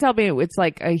he's flying to Albania. It's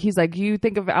he's like, you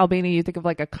think of Albania, you think of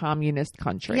a communist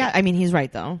country. Yeah, I mean, he's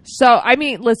right though. So, I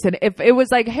mean, listen, if it was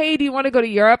like, hey, do you want to go to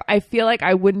Europe? I feel like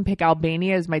I wouldn't pick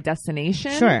Albania as my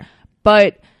destination. Sure.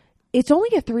 But it's only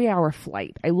a 3-hour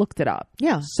flight. I looked it up.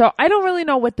 Yeah. So I don't really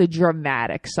know what the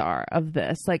dramatics are of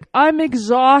this. I'm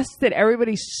exhausted.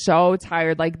 Everybody's so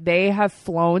tired. They have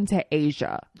flown to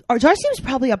Asia. Darcy was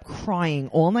probably up crying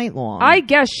all night long. I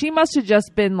guess she must have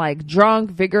just been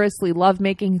drunk, vigorously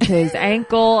lovemaking to his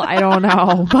ankle. I don't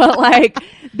know. But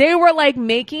they were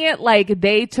making it like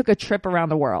they took a trip around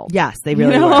the world. Yes, they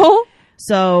really were.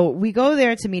 So we go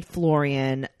there to meet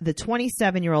Florian, the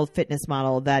 27-year-old fitness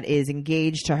model that is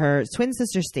engaged to her twin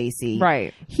sister, Stacy.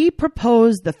 Right. He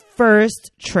proposed the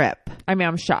first trip. I mean,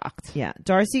 I'm shocked. Yeah.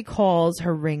 Darcy calls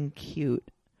her ring cute.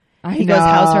 He goes,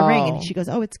 how's her ring? And she goes,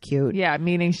 oh, it's cute. Yeah,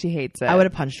 meaning she hates it. I would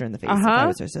have punched her in the face if I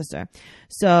was her sister.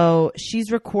 So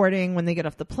she's recording when they get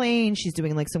off the plane. She's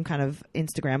doing some kind of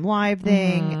Instagram live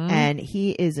thing. And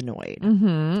he is annoyed.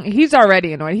 He's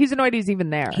already annoyed. He's annoyed he's even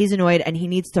there. He's annoyed and he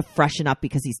needs to freshen up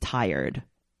because he's tired.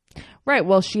 Right.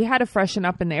 Well, she had to freshen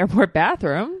up in the airport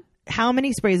bathroom. How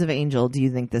many sprays of Angel do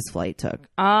you think this flight took?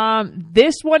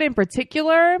 This one in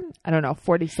particular, I don't know,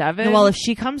 47. Well, if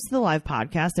she comes to the live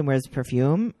podcast and wears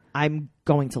perfume, I'm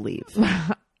going to leave.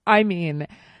 I mean,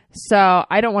 so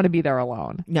I don't want to be there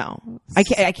alone. No,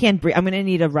 I can't breathe. I'm going to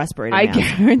need a respirator. I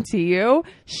guarantee you,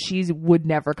 she would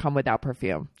never come without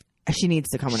perfume. She needs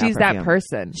to come without perfume. She's that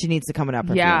person. She needs to come without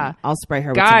perfume. Yeah. I'll spray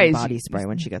her with some body spray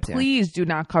when she gets here. Please do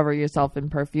not cover yourself in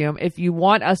perfume if you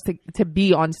want us to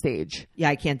be on stage. Yeah,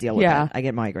 I can't deal with that. I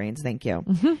get migraines. Thank you.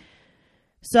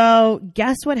 So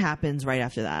guess what happens right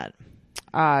after that?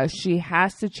 She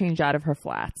has to change out of her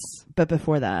flats. But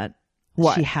before that,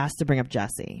 what? She has to bring up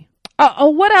Jesse.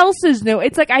 What else is new?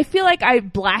 It's I feel like I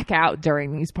black out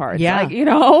during these parts. Yeah.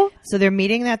 So they're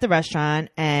meeting at the restaurant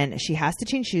and she has to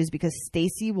change shoes because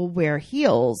Stacy will wear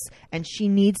heels and she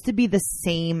needs to be the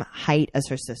same height as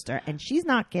her sister. And she's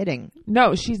not kidding.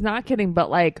 No, she's not kidding. But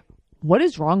what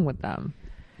is wrong with them?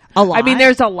 A lot. I mean,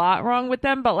 there's a lot wrong with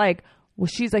them, but well,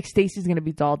 she's Stacy's going to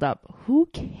be dolled up. Who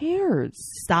cares?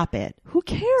 Stop it. Who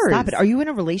cares? Stop it. Are you in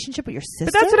a relationship with your sister?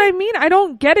 But that's what I mean. I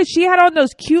don't get it. She had on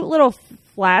those cute little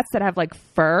flats that have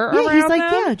fur around he's them.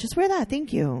 yeah, just wear that.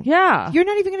 Thank you. Yeah. You're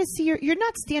not even going to see you're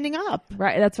not standing up.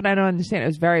 Right. That's what I don't understand. It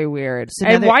was very weird. So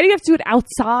and why do you have to do it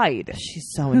outside?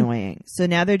 She's so annoying. So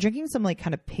now they're drinking some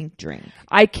kind of pink drink.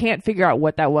 I can't figure out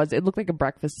what that was. It looked like a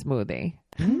breakfast smoothie.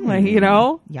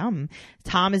 Yum.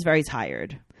 Tom is very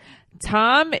tired.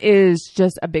 Tom is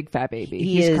just a big fat baby.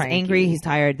 He's cranky. Angry. He's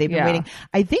tired. They've been waiting.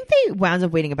 I think they wound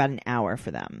up waiting about an hour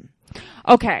for them.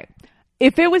 Okay.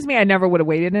 If it was me, I never would have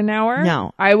waited an hour.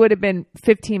 No. I would have been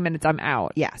 15 minutes, I'm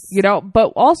out. Yes. You know,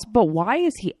 but why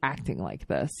is he acting like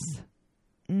this?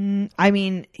 I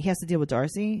mean, he has to deal with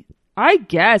Darcy. I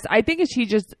guess. I think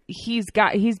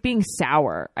he's being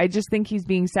sour. I just think he's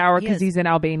being sour because he's in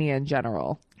Albania in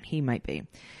general. He might be.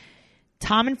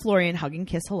 Tom and Florian hug and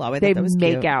kiss hello. They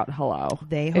make cute. Out hello.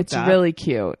 They It's up. Really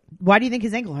cute. Why do you think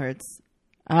his ankle hurts?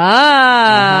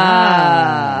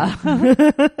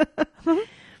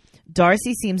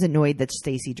 Darcy seems annoyed that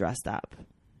Stacey dressed up.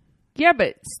 Yeah,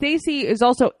 but Stacey is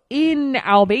also in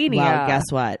Albania. Well, guess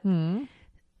what?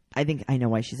 I think I know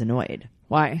why she's annoyed.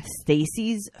 Why?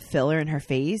 Stacey's filler in her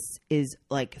face is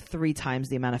like 3 times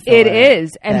the amount of filler. It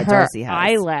is. And her Darcy has.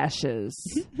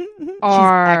 Eyelashes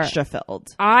are extra filled.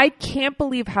 I can't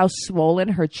believe how swollen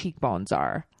her cheekbones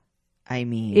are. I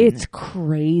mean, it's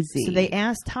crazy. So they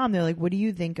asked Tom, they're like, what do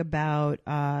you think about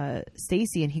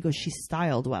Stacey? And he goes, she's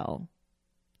styled well.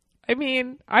 I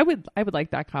mean, I would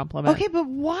like that compliment. Okay, but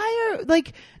why are they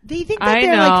think that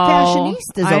they're like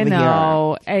fashionistas over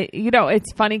here? You know,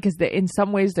 it's funny because in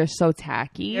some ways they're so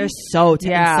tacky. They're so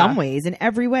tacky in some ways, in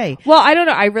every way. Well, I don't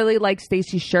know. I really like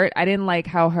Stacey's shirt. I didn't like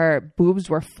how her boobs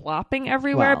were flopping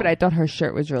everywhere, but I thought her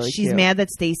shirt was really cute. She's mad that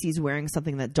Stacey's wearing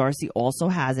something that Darcy also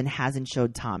has and hasn't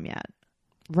showed Tom yet.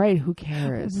 Right, who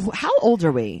cares? How old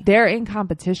are we? They're in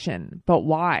competition, but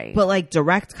why? But like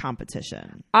direct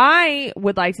competition. I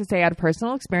would like to say out of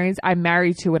personal experience, I'm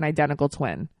married to an identical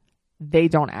twin. They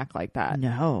don't act like that.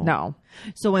 No.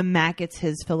 So when Matt gets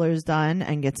his fillers done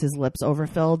and gets his lips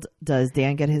overfilled, does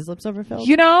Dan get his lips overfilled?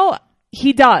 You know,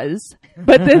 he does.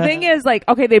 But the thing is, like,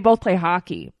 okay, they both play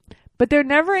hockey. But they're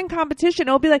never in competition.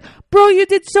 It'll be like, bro, you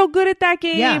did so good at that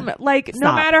game. Yeah. Like,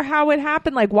 no matter how it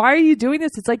happened, like, why are you doing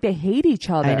this? It's like they hate each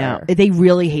other. I know. They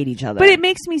really hate each other. But it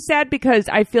makes me sad because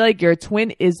I feel like your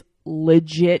twin is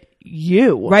legit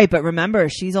you. Right, but remember,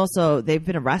 they've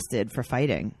been arrested for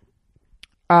fighting.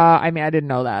 I mean, I didn't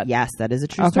know that. Yes, that is a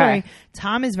true story.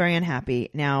 Tom is very unhappy.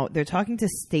 Now, they're talking to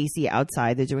Stacey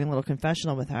outside. They're doing a little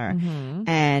confessional with her. Mm-hmm.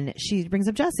 And she brings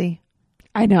up Jesse.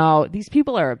 I know. These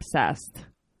people are obsessed.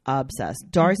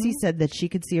 Darcy said that she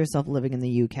could see herself living in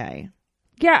the UK.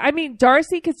 Yeah, I mean,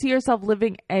 Darcy could see herself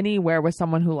living anywhere with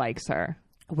someone who likes her.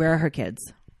 Where are her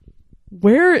kids?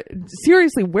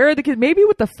 Seriously, where are the kids? Maybe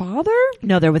with the father?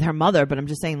 No, they're with her mother, but I'm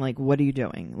just saying, like, what are you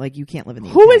doing? Like, you can't live in the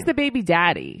UK. Who is the baby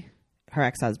daddy? Her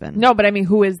ex-husband. No, but I mean,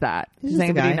 who is that? Does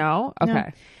anybody know? Okay. No.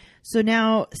 So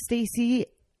now Stacey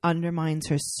undermines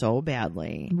her so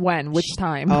badly. When? Which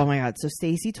time? Oh my God. So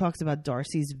Stacey talks about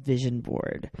Darcy's vision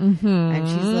board. Mm-hmm. And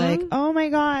she's like, oh my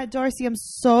God, Darcy, I'm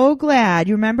so glad.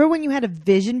 You remember when you had a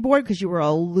vision board because you were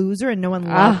a loser and no one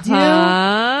loved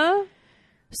you?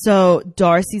 So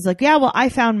Darcy's like, yeah, well, I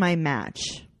found my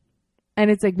match. And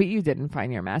it's like, but you didn't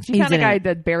find your match. You found a guy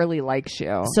that barely likes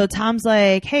you. So Tom's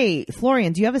like, hey,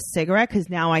 Florian, do you have a cigarette? Because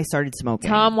now I started smoking.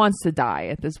 Tom wants to die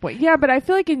at this point. Yeah, but I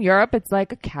feel like in Europe, it's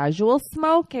like a casual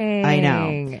smoking. I know.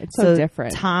 It's so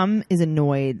different. Tom is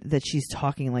annoyed that she's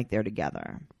talking like they're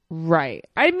together. Right.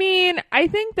 I mean, I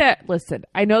think that, listen,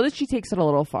 I know that she takes it a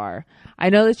little far. I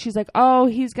know that she's like, oh,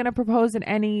 he's going to propose in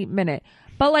any minute.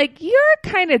 But like, you're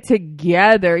kind of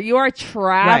together. You are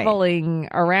traveling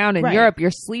around in Europe. You're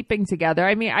sleeping together.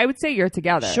 I mean, I would say you're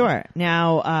together. Sure.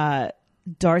 Now,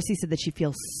 Darcy said that she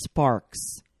feels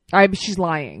sparks. She's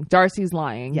lying. Darcy's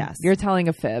lying. Yes. You're telling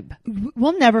a fib.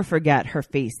 We'll never forget her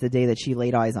face the day that she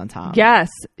laid eyes on Tom.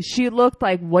 Yes. She looked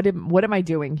like, what am I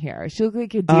doing here? She looked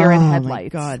like a deer in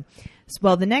headlights. Oh, my God.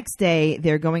 Well, the next day,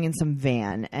 they're going in some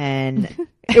van, and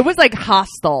it was like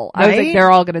hostile. Right? I was like,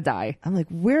 they're all going to die. I'm like,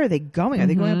 where are they going? Are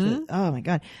they going up to oh, my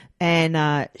God.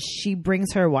 And she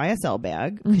brings her YSL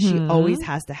bag, because she always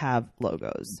has to have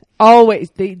logos. Always.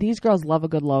 These girls love a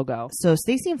good logo. So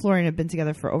Stacey and Florian have been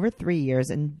together for over 3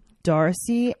 years, and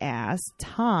Darcy asked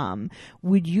Tom,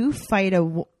 would you fight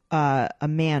a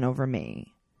man over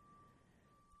me?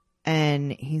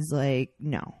 And he's like,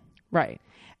 no. Right.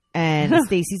 And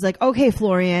Stacey's like, okay,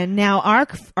 Florian, now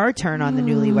our turn on the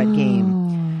newlywed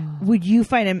game. Would you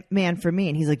fight a man for me?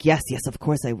 And he's like, yes, of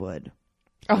course I would.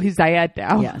 Oh, he's Zayed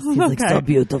now. Yes. He's like, so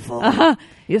beautiful.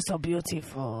 You're so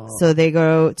beautiful. So they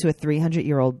go to a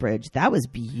 300-year-old bridge. That was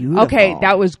beautiful. Okay,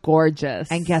 that was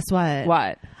gorgeous. And guess what?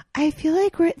 What? I feel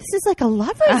like this is like a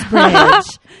lover's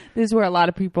bridge. This is where a lot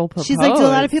of people propose. She's like, do a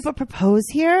lot of people propose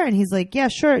here? And he's like, yeah,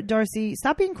 sure, Darcy,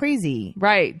 stop being crazy.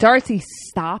 Right. Darcy,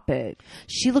 stop it.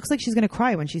 She looks like she's going to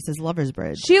cry when she says lover's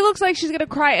bridge. She looks like she's going to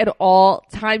cry at all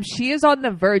times. She is on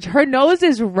the verge. Her nose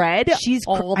is red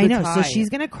all the time. So she's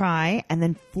going to cry, and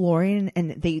then Florian,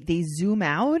 and they zoom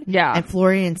out. Yeah. And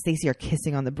Florian and Stacey are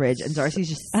kissing on the bridge, and Darcy's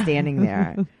just standing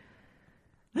there.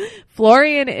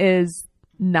 Florian is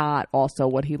not also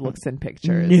what he looks in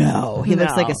pictures. No, he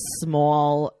looks like a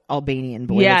small Albanian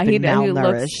boy. Yeah, that's been He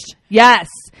malnourished. yes,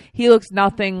 he looks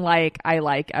nothing like I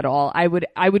like at all. I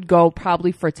would go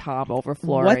probably for Tom over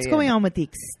Florian. What's going on with the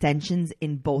extensions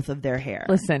in both of their hair?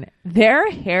 Listen,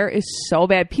 their hair is so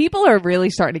bad. People are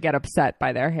really starting to get upset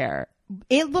by their hair.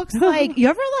 It looks like you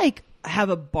ever like have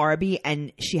a Barbie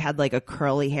and she had like a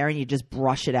curly hair and you just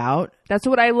brush it out. That's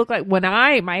what I look like when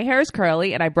my hair is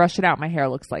curly and I brush it out. My hair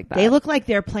looks like that. They look like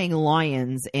they're playing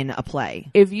lions in a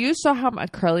play. If you saw how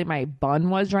curly my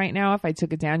bun was right now, if I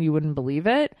took it down, you wouldn't believe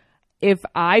it. If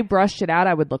I brushed it out,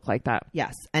 I would look like that.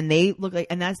 Yes. And they look like,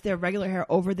 and that's their regular hair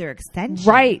over their extension.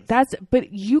 Right.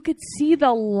 But you could see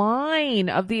the line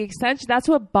of the extension. That's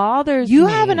what bothers me. You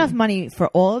have enough money for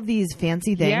all of these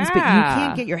fancy things, but you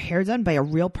can't get your hair done by a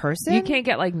real person? You can't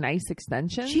get like nice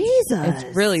extensions? Jesus.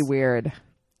 It's really weird.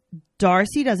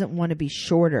 Darcy doesn't want to be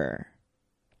shorter.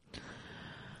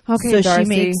 Okay, so Darcy. she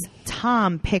makes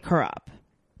Tom pick her up.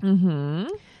 Mm-hmm.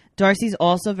 Darcy's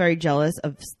also very jealous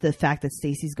of the fact that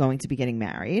Stacy's going to be getting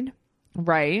married.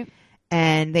 Right.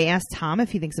 And they asked Tom if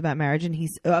he thinks about marriage and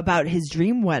he's about his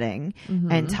dream wedding.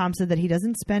 Mm-hmm. And Tom said that he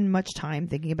doesn't spend much time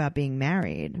thinking about being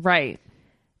married. Right.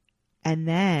 And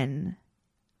then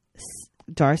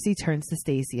Darcy turns to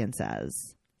Stacy and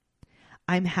says,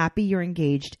 I'm happy you're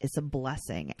engaged. It's a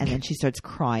blessing. And then she starts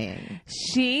crying.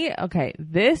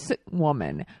 This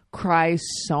woman cries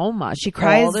so much. She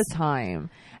cries all the time.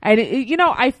 And,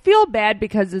 I feel bad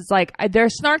because it's like they're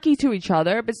snarky to each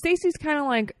other, but Stacy's kind of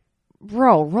like,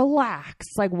 bro, relax.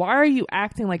 Like, why are you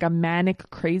acting like a manic,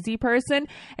 crazy person?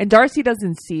 And Darcy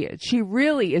doesn't see it. She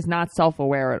really is not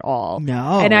self-aware at all.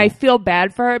 No. And I feel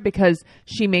bad for her because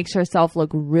she makes herself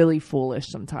look really foolish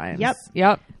sometimes.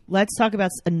 Yep. Let's talk about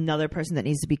another person that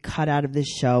needs to be cut out of this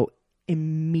show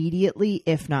immediately,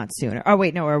 if not sooner. Oh,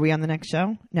 wait, no. Are we on the next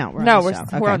show? No, we're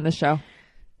on the show.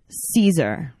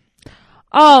 Caesar.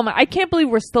 I can't believe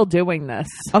we're still doing this.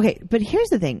 Okay, but here's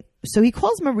the thing. So he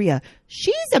calls Maria.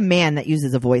 She's a man that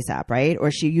uses a voice app, right?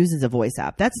 Or she uses a voice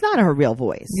app. That's not her real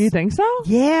voice. You think so?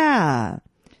 Yeah.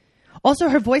 Also,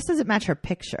 her voice doesn't match her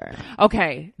picture.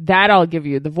 Okay, that I'll give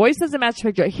you. The voice doesn't match the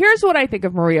picture. Here's what I think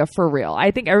of Maria for real.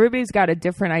 I think everybody's got a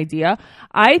different idea.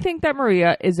 I think that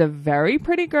Maria is a very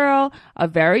pretty girl, a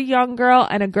very young girl,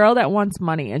 and a girl that wants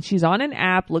money. And she's on an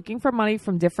app looking for money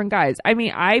from different guys. I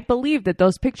mean, I believe that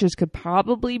those pictures could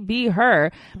probably be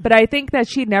her, but I think that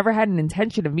she never had an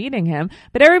intention of meeting him.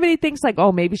 But everybody thinks like,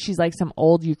 oh, maybe she's like some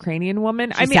old Ukrainian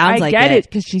woman. I get it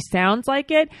because she sounds like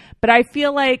it, but I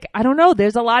feel like, I don't know,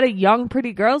 there's a lot of young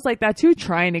pretty girls like that too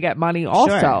trying to get money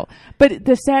also. Sure. But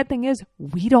the sad thing is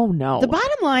we don't know. The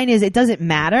bottom line is it doesn't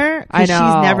matter. I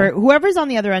know. Whoever's on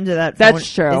the other end of that phone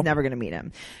That's true. is never going to meet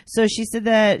him. So she said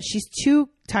that she's too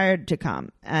tired to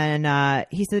come. And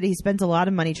he said he spent a lot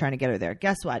of money trying to get her there.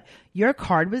 Guess what? Your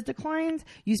card was declined.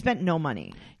 You spent no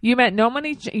money. You spent no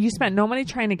money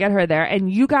trying to get her there,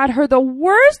 and you got her the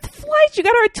worst flight. You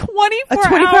got her a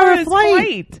 24-hour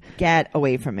flight. Get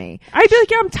away from me.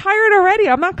 I'm tired already.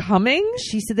 I'm not coming.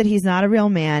 She said that he's not a real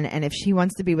man, and if she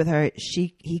wants to be with her,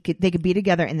 they could be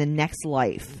together in the next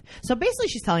life. So basically,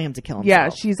 she's telling him to kill himself. Yeah,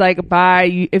 she's like,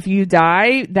 bye. If you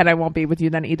die, then I won't be with you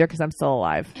then either because I'm still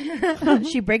alive.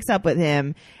 She breaks up with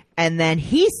him. And then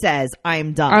he says,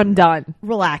 I'm done. I'm done.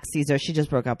 Relax, Caesar. She just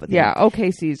broke up with him. Yeah, okay,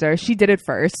 Caesar. She did it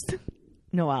first.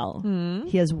 Noelle.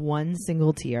 He has one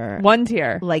single tear. One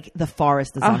tear. Like the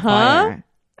forest is on fire.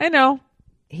 I know.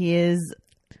 He is...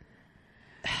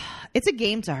 It's a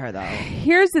game to her, though.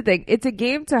 Here's the thing. It's a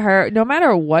game to her. No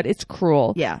matter what, it's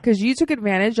cruel. Yeah. Because you took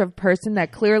advantage of a person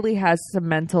that clearly has some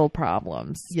mental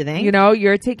problems. You think?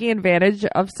 You're taking advantage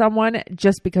of someone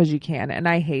just because you can. And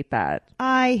I hate that.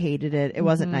 I hated it. It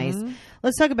wasn't nice.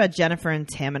 Let's talk about Jennifer and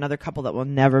Tim, another couple that will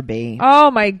never be.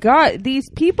 Oh, my God. These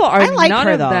people are, none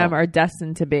of them are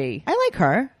destined to be. I like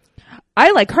her.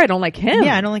 I like her. I don't like him.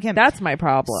 Yeah, I don't like him. That's my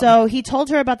problem. So he told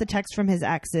her about the text from his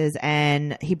exes,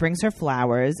 and he brings her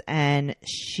flowers, and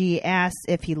she asks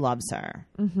if he loves her,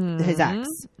 his ex.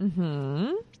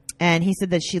 Mm-hmm. And he said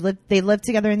that they lived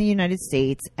together in the United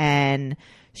States, and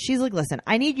she's like, listen,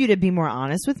 I need you to be more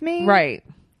honest with me. Right.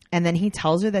 And then he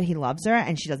tells her that he loves her,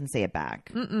 and she doesn't say it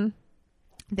back.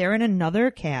 They're in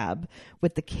another cab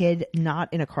with the kid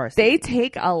not in a car seat. They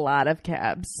take a lot of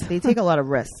cabs. They take a lot of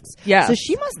risks. Yeah. So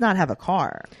she must not have a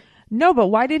car. No, but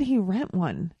why did he rent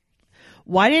one?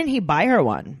 Why didn't he buy her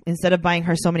one instead of buying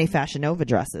her so many Fashion Nova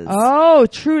dresses? Oh,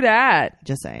 true that.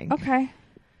 Just saying. Okay.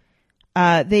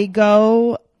 They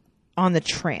go on the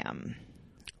tram.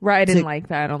 Right, I didn't like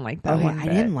that. I don't like that Okay, one I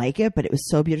bit. didn't like it, but it was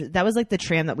so beautiful. That was like the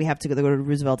tram that we have to go to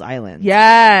Roosevelt Island.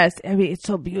 Yes. I mean, it's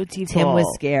so beautiful. Tim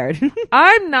was scared.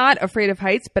 I'm not afraid of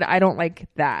heights, but I don't like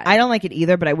that. I don't like it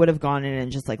either, but I would have gone in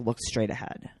and just like looked straight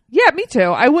ahead. Yeah, me too.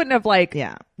 I wouldn't have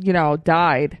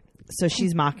died. So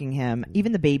she's mocking him.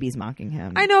 Even the baby's mocking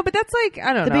him. I know, but that's like,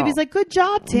 I don't know. The baby's like, good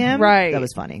job, Tim. Right. That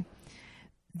was funny.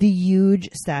 The huge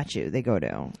statue they go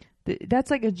to. That's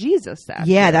like a Jesus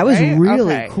statue. Yeah, that was right?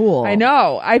 really cool. I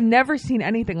know. I've never seen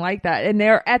anything like that. And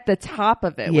they're at the top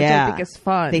of it, which I think is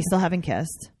fun. They still haven't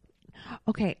kissed.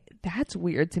 Okay, that's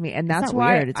weird to me. And that's not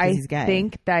why weird. It's 'cause I he's gay.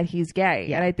 think that he's gay.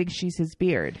 Yeah. And I think she's his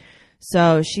beard.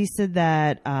 So she said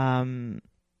that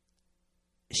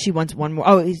she wants one more.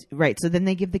 Oh, right. So then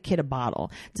they give the kid a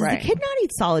bottle. Does the kid not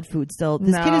eat solid food still?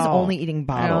 This kid is only eating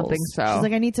bottles. I don't think so. She's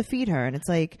like, I need to feed her. And it's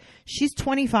like, she's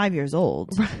 25 years old.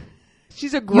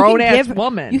 She's a grown-ass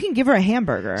woman. You can give her a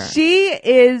hamburger. She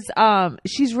is,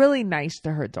 she's really nice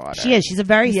to her daughter. She is. She's a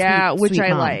very which sweet I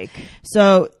mom. like.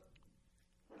 So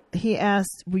he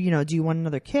asked, well, do you want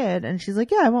another kid? And she's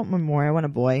like, yeah, I want one more. I want a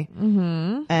boy.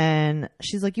 Mm-hmm. And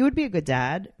she's like, you would be a good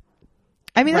dad.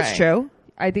 I mean, that's true.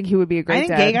 I think he would be a great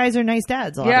dad. I think gay guys are nice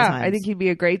dads a lot of times. Yeah, I think he'd be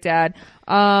a great dad.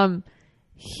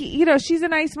 She's a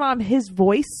nice mom. His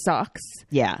voice sucks.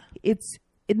 Yeah.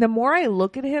 The more I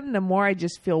look at him, the more I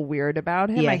just feel weird about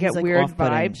him. Yeah, I get like weird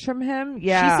off-putting. vibes from him.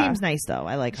 Yeah. She seems nice, though.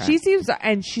 I like her.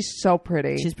 And she's so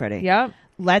pretty. She's pretty. Yep.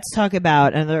 Let's talk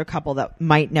about another couple that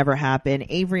might never happen.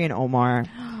 Avery and Omar.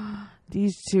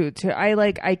 These two.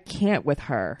 I can't with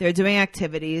her. They're doing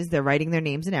activities. They're writing their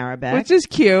names in Arabic. Which is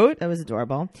cute. That was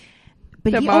adorable.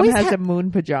 But the he mom always has a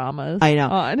moon pajamas. I know.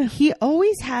 On. He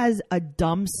always has a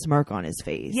dumb smirk on his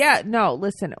face. Yeah, no,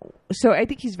 listen. So I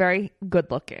think he's very good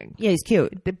looking. Yeah, he's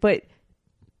cute. But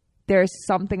there's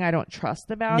something I don't trust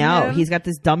about him. No, he's got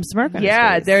this dumb smirk on his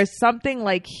face. There's something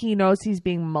like he knows he's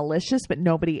being malicious, but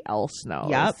nobody else knows.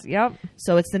 Yep.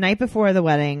 So it's the night before the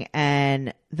wedding,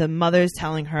 and the mother's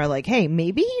telling her, like, hey,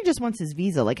 maybe he just wants his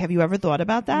visa. Like, have you ever thought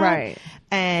about that? Right.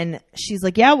 And she's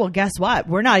like, yeah, well, guess what?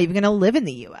 We're not even going to live in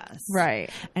the U.S. Right.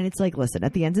 And it's like, listen,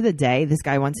 at the end of the day, this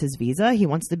guy wants his visa. He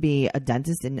wants to be a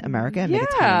dentist in America and make a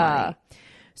ton of money.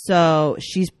 So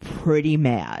she's pretty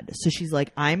mad. So she's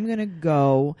like, I'm going to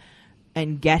go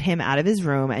and get him out of his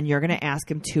room, and you're going to ask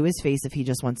him to his face if he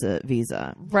just wants a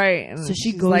visa. Right. And so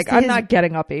she she's goes like, to I'm not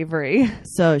getting up, Avery.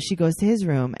 So she goes to his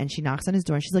room, and she knocks on his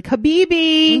door, and she's like,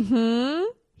 Habibi! Mm-hmm.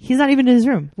 He's not even in his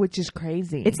room. Which is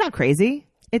crazy. It's not crazy.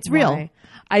 It's real.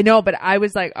 I know, but I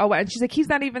was like, oh, and she's like, he's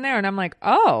not even there. And I'm like,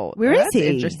 oh. Where is he?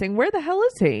 Interesting. Where the hell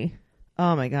is he?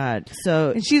 Oh my God.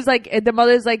 So and she's like, the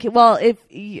mother's like, well,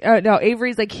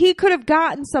 Avery's like, he could have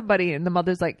gotten somebody. And the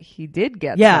mother's like, he did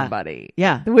get somebody.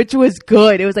 Yeah. Which was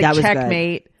good. It was like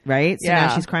checkmate. Right? So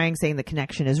now she's crying, saying the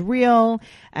connection is real.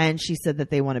 And she said that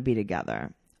they want to be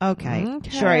together. Okay.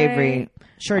 Sure, Avery.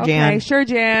 Sure, Jan. Okay, sure,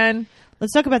 Jan.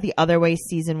 Let's talk about The Other Way,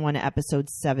 Season 1, Episode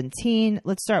 17.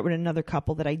 Let's start with another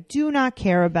couple that I do not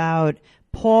care about.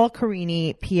 Paul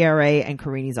Carini, Pierre, and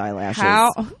Carini's eyelashes.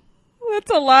 How?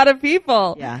 That's a lot of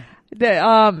people. Yeah.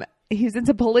 He's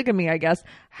into polygamy, I guess.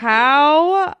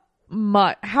 How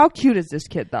cute is this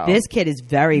kid, though? This kid is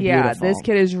very beautiful. Yeah, this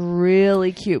kid is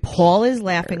really cute. Paul is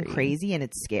laughing crazy, and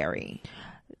it's scary.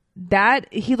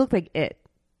 He looked like it.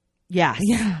 Yes.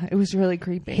 Yeah, it was really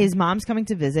creepy. His mom's coming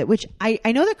to visit, which I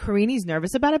know that Carini's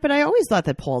nervous about it, but I always thought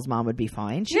that Paul's mom would be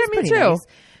fine. She's me too. Nice.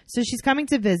 So she's coming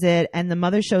to visit, and the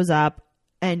mother shows up.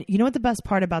 And you know what the best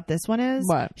part about this one is?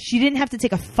 What? She didn't have to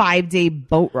take a 5-day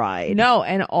boat ride. No,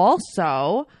 and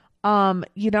also,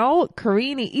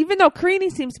 Carini, even though Carini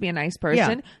seems to be a nice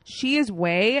person, she is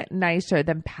way nicer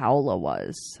than Paola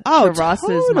was. Oh, Russ's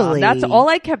totally. mom. That's all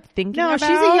I kept thinking about. No,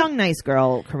 she's a young, nice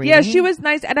girl, Carini. Yeah, she was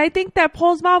nice. And I think that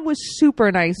Paul's mom was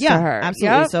super nice to her.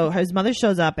 Absolutely. Yep. So his mother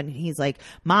shows up, and he's like,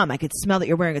 Mom, I could smell that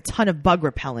you're wearing a ton of bug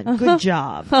repellent. Good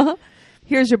job.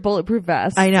 Here's your bulletproof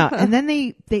vest. I know. And then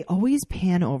they always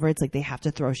pan over. It's like they have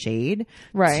to throw shade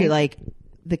to like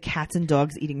the cats and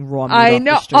dogs eating raw meat. I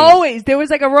know. Always. There was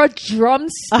like a raw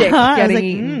drumstick I was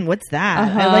getting like, what's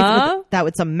that? I like that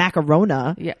with some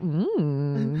macarona. Yeah.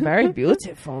 Very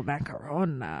beautiful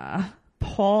macarona.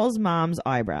 Paul's mom's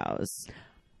eyebrows.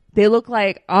 They look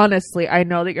like, honestly, I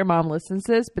know that your mom listens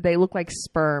to this, but they look like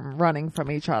sperm running from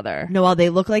each other. No, well, they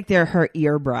look like they're her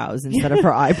ear brows instead of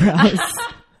her eyebrows.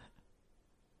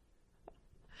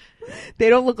 They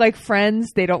don't look like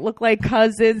friends. They don't look like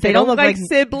cousins. They don't look like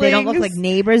siblings. They don't look like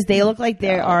neighbors. They look like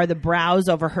they are the brows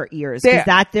over her ears. Because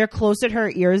they're closer to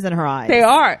her ears than her eyes. They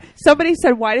are. Somebody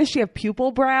said, why does she have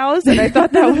pupil brows? And I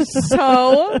thought that was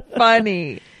so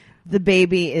funny. The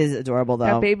baby is adorable, though.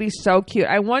 That baby's so cute.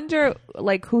 I wonder,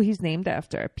 like, who he's named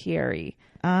after. Pierre.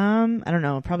 I don't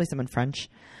know. Probably someone French.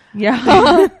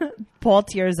 Yeah. Paul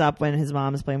tears up when his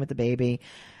mom is playing with the baby.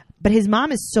 But his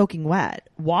mom is soaking wet.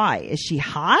 Why? Is she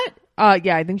hot?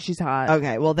 Yeah, I think she's hot.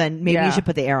 Okay, well then maybe you should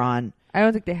put the air on. I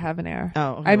don't think they have an air.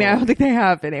 Oh, okay, I mean, I don't think they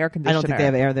have an air conditioner. I don't think they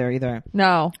have air there either.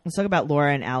 No. Let's talk about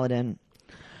Laura and Aladdin.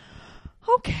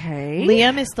 Okay.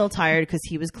 Liam is still tired because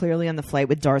he was clearly on the flight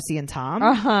with Darcy and Tom.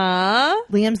 Uh-huh.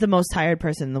 Liam's the most tired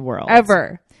person in the world.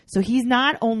 Ever. So he's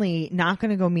not only not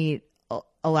going to go meet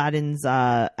Aladdin's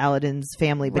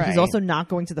family, but he's also not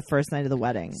going to the first night of the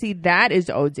wedding. See, that is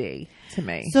OD to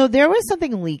me. So there was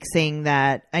something leaked saying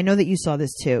that, I know that you saw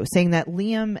this too, saying that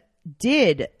Liam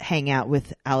did hang out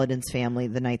with Aladdin's family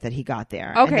the night that he got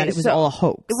there. Okay, and that it was all a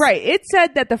hoax. Right. It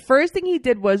said that the first thing he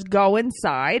did was go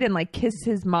inside and like kiss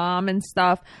his mom and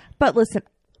stuff. But listen,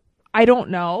 I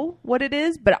don't know what it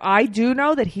is, but I do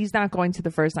know that he's not going to the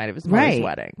first night of his mother's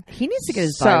wedding. He needs to get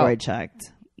his thyroid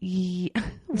checked.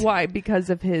 Why? Because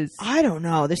of his... I don't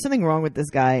know. There's something wrong with this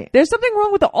guy. There's something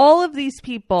wrong with all of these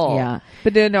people. Yeah.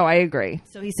 But no, I agree.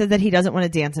 So he said that he doesn't want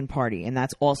to dance and party, and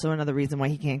that's also another reason why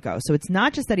he can't go. So it's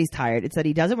not just that he's tired. It's that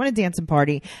he doesn't want to dance and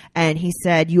party. And he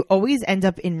said, you always end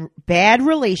up in bad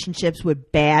relationships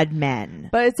with bad men.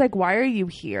 But it's like, why are you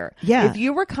here? Yeah. If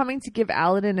you were coming to give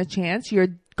Aladdin a chance, you're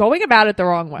going about it the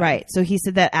wrong way. Right. So he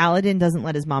said that Aladdin doesn't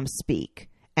let his mom speak,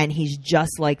 and he's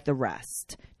just like the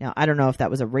rest. Now, I don't know if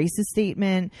that was a racist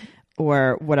statement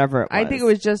or whatever it was. I think it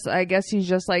was just, I guess he's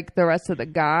just like the rest of the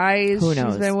guys Who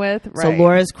knows? she's been with. Right. So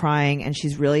Laura's crying, and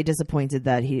she's really disappointed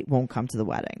that he won't come to the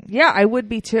wedding. Yeah, I would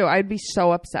be too. I'd be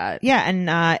so upset. Yeah, and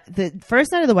the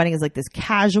first night of the wedding is like this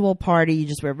casual party. You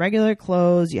just wear regular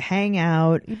clothes. You hang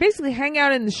out. You basically hang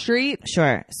out in the street.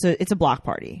 Sure. So it's a block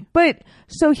party. But,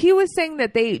 so he was saying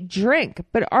that they drink,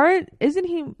 but isn't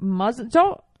he Muslim?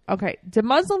 Do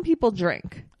Muslim people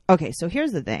drink? Okay, so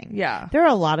here's the thing. Yeah. There are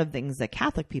a lot of things that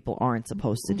Catholic people aren't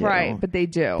supposed to do. Right, but they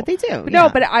do. But they do. But no,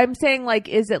 but I'm saying, like,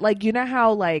 is it like, you know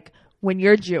how, like, when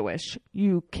you're Jewish,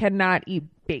 you cannot eat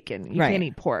bacon. You can't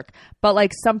eat pork. But,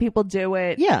 like, some people do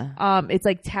it. Yeah. It's,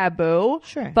 like, taboo.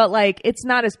 Sure. But, like, it's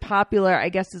not as popular, I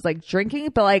guess, as, like,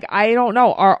 drinking. But, like, I don't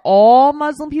know. Are all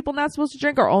Muslim people not supposed to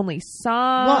drink, or only some?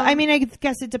 Well, I mean, I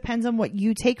guess it depends on what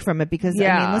you take from it, because,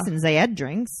 I mean, listen, Zayed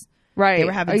drinks. Right. They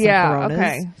were having some Coronas.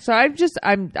 Okay. So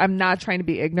I'm not trying to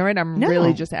be ignorant. I'm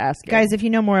really just asking. Guys, if you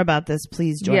know more about this,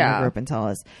 please join the group and tell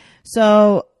us.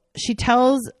 So she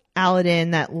tells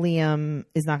Aladdin that Liam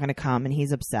is not going to come, and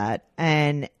he's upset.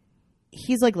 And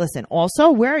he's like, listen,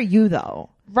 also, where are you though?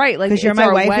 Right. Like, because you're my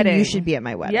wife and you should be at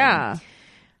my wedding. Yeah.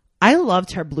 I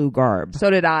loved her blue garb. So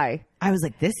did I. I was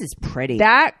like, this is pretty.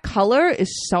 That color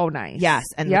is so nice. Yes.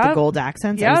 And with the gold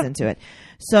accents, I was into it.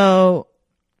 So...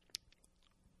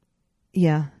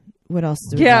 yeah. What else?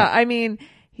 I mean,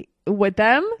 with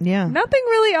them, nothing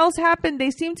really else happened.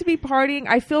 They seem to be partying.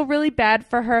 I feel really bad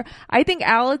for her. I think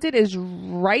Aladdin is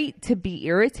right to be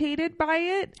irritated by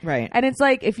it. Right. And it's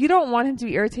like, if you don't want him to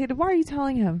be irritated, why are you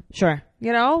telling him? Sure.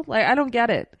 You know, like, I don't get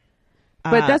it.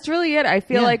 But that's really it. I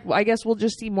feel like, I guess we'll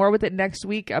just see more with it next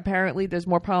week. Apparently, there's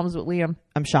more problems with Liam.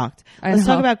 I'm shocked. Let's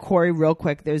talk about Corey real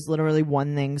quick. There's literally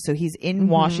one thing. So he's in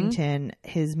Washington.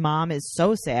 His mom is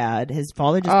so sad. His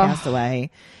father just passed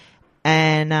away.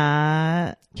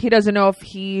 And he doesn't know if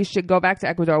he should go back to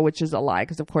Ecuador, which is a lie,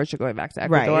 because of course you're going back to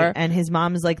Ecuador. Right. And his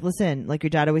mom is like, listen, like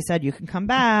your dad always said, you can come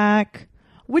back.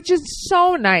 Which is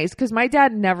so nice, because my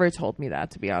dad never told me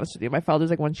that, to be honest with you. My father's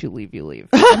like, once you leave, you leave.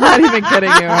 I'm not even kidding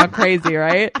you. I'm crazy,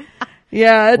 right?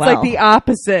 Yeah, it's like the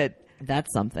opposite.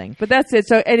 That's something. But that's it.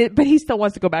 So, but he still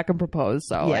wants to go back and propose,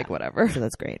 so like whatever. So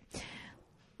that's great.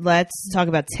 Let's talk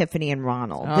about Tiffany and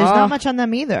Ronald. There's not much on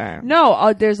them either.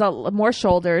 No, there's more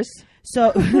shoulders.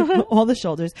 So all the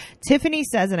shoulders. Tiffany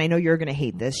says, and I know you're going to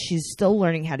hate this, she's still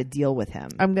learning how to deal with him.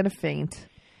 I'm going to faint.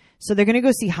 So they're going to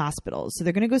go see hospitals. So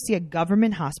they're going to go see a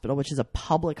government hospital, which is a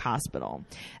public hospital.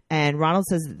 And Ronald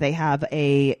says that they have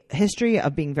a history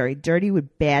of being very dirty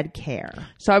with bad care.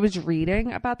 So I was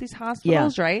reading about these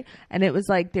hospitals, right? And it was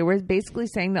like, they were basically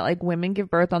saying that like women give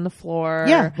birth on the floor.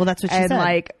 Yeah, well, that's what she said. And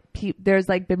like, there's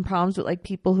like been problems with like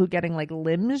people who getting like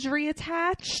limbs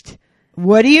reattached.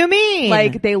 What do you mean?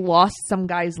 Like they lost some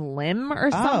guy's limb or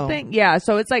something. Yeah.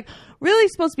 So it's like really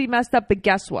supposed to be messed up. But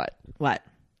guess what? What?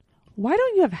 Why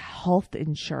don't you have health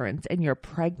insurance and you're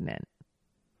pregnant?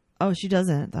 Oh, she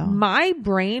doesn't though. My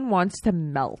brain wants to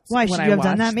melt. Why? Should you have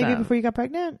done that maybe before you got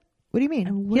pregnant? What do you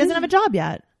mean? He doesn't have a job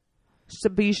yet. So,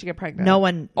 but you should get pregnant. No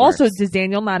one works. Also, does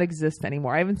Daniel not exist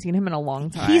anymore? I haven't seen him in a long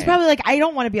time. He's probably like, I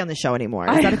don't want to be on the show anymore.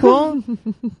 Is that cool?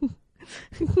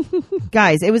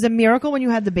 Guys, it was a miracle when you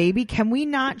had the baby. Can we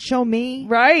not show me?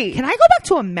 Right. Can I go back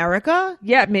to America?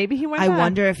 Yeah, maybe he went back. I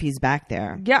wonder if he's back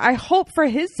there. Yeah, I hope for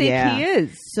his sake he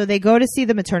is. So they go to see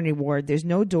the maternity ward. There's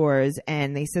no doors,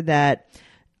 and they said that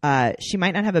she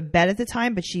might not have a bed at the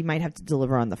time, but she might have to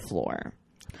deliver on the floor.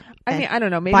 I mean, I don't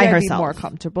know. Maybe by I'd herself. be more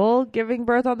comfortable giving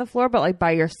birth on the floor, but like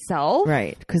by yourself.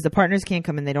 Right. Because the partners can't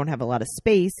come in. They don't have a lot of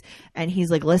space. And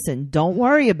he's like, listen, don't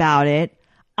worry about it.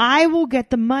 I will get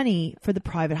the money for the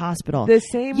private hospital. The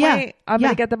same way I'm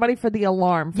going to get the money for the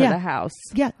alarm for the house.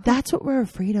 Yeah. That's what we're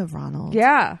afraid of, Ronald.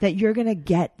 Yeah. That you're going to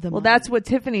get the money. Well, that's what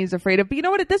Tiffany's afraid of. But you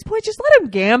know what? At this point, just let him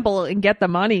gamble and get the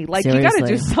money. Like, Seriously. you got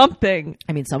to do something.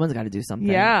 I mean, someone's got to do something.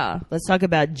 Yeah. Let's talk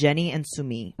about Jenny and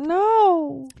Sumi.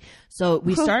 No. So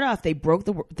we start off, they broke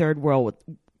the third wall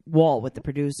with the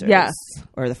producers. Yes.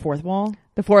 Or the fourth wall?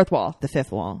 The fourth wall. The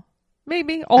fifth wall.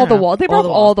 Maybe. All the walls. They broke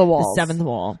all the walls. The seventh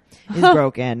wall is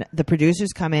broken. The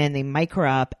producers come in, they mic her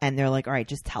up, and they're like, all right,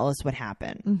 just tell us what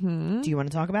happened. Mm-hmm. Do you want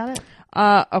to talk about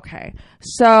it? Okay.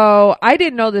 So I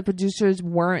didn't know the producers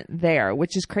weren't there,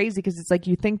 which is crazy because it's like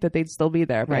you think that they'd still be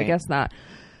there, but I guess not.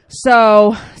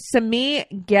 So Sami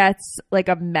gets like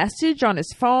a message on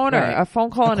his phone or a phone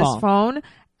call on his phone,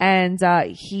 and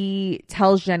he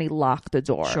tells Jenny lock the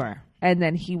door. Sure. And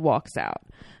then he walks out.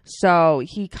 So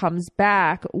he comes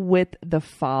back with the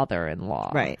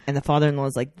father-in-law. Right. And the father-in-law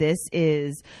is like, this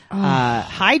is,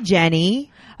 hi,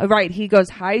 Jenny. Right. He goes,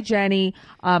 hi, Jenny.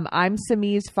 I'm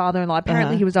Sami's father-in-law.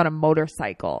 Apparently he was on a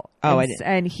motorcycle. Oh, and, I didn't.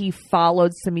 And he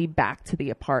followed Sami back to the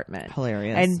apartment.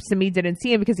 Hilarious. And Sami didn't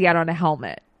see him because he had on a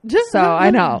helmet. So I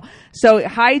know. So,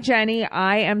 hi, Jenny.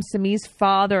 I am Sami's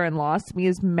father-in-law. Sami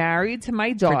is married to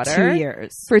my daughter. For 2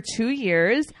 years. For 2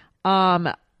 years.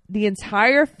 The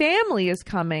entire family is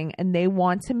coming and they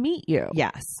want to meet you.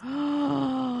 Yes.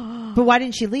 But why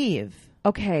didn't she leave?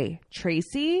 Okay,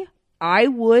 Tracy, I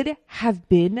would have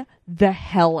been the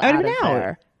hell out of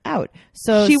there. Out.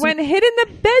 So she went and hid in the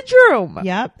bedroom.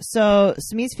 Yep. So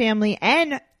Sami's family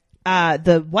and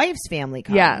the wife's family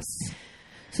come. Yes.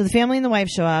 So the family and the wife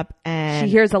show up and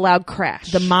she hears a loud crash.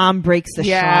 The mom breaks the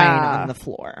shrine on the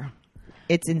floor.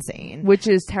 It's insane. Which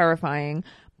is terrifying.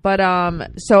 But,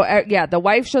 the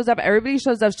wife shows up, everybody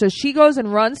shows up. So she goes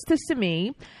and runs to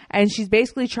Sami and she's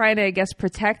basically trying to, I guess,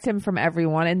 protect him from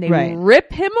everyone. And they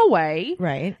rip him away.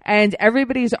 Right. And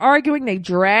everybody's arguing. They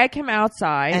drag him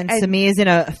outside. And Sami is in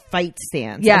a fight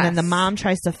stance. Yes. And then the mom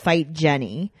tries to fight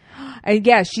Jenny. And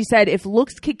she said, if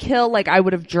looks could kill, like I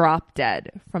would have dropped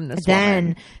dead from this Then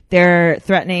woman. They're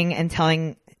threatening and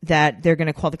telling that they're going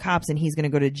to call the cops and he's going to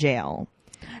go to jail.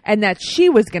 And that she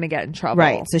was going to get in trouble.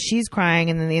 Right. So she's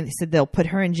crying and then they said they'll put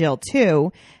her in jail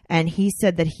too. And he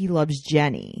said that he loves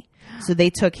Jenny. So they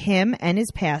took him and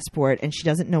his passport and she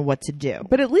doesn't know what to do.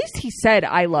 But at least he said,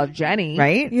 I love Jenny.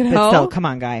 Right? You know? But still, come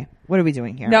on, guy. What are we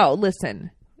doing here? No, listen.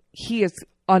 He is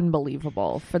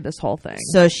unbelievable for this whole thing.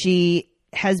 So she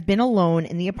has been alone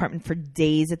in the apartment for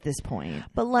days at this point.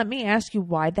 But let me ask you,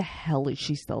 why the hell is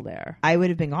she still there? I would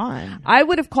have been gone. I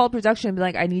would have called production and be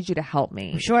like, I need you to help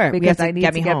me. Sure. Because I need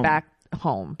to get back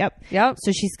home. Yep. Yep.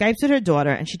 So she Skypes with her daughter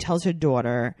and she tells her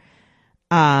daughter,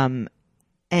 and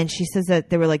she says that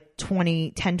there were like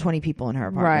 10, 20 people in her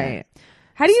apartment. Right.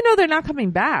 How do you know they're not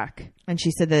coming back? And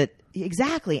she said that,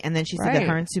 exactly. And then she said that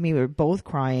her and Sumi were both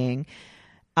crying.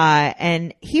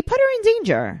 And he put her in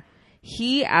danger.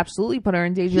 He absolutely put her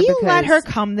in danger. He let her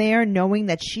come there knowing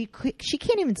that she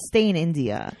can't even stay in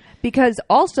India. Because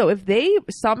also, if they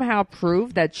somehow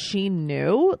prove that she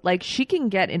knew, like, she can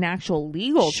get in actual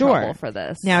legal trouble for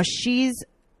this. Now,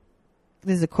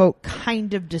 there's a quote,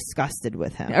 kind of disgusted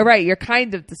with him. All right, you're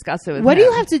kind of disgusted with him. What do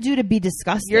you have to do to be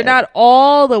disgusted? You're not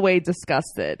all the way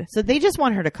disgusted. So they just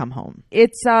want her to come home.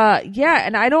 It's,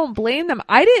 and I don't blame them.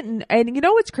 And you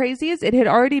know what's crazy is it had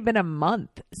already been a month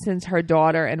since her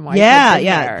daughter and wife had been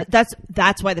there.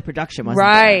 That's why the production wasn't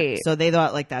there. So they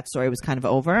thought like that story was kind of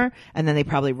over, and then they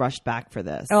probably rushed back for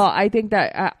this. Oh, I think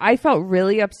that I felt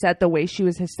really upset the way she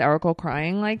was hysterical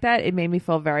crying like that. It made me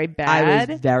feel very bad. I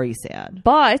was very sad.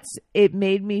 But it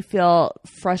made me feel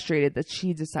frustrated that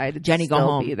she decided Jenny, to go still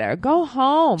home. be there. Go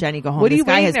home. Jenny, go home. What This are you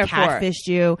guy has waiting there catfished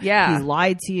you. Yeah. He's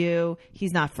lied to you.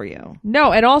 He's not for you.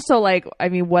 No, and also, like, I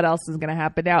mean, what else is going to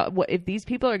happen now? If these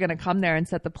people are going to come there and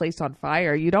set the place on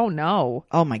fire, you don't know.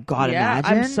 Oh, my God,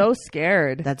 imagine. I'm so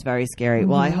scared. That's very scary.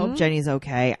 Well, I hope Jenny's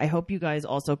okay. I hope you guys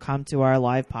also come to our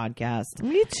live podcast.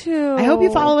 Me too. I hope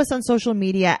you follow us on social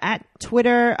media at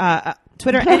Twitter and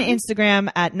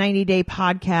Instagram at 90 Day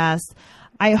Podcast.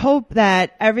 I hope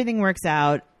that everything works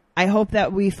out. I hope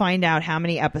that we find out how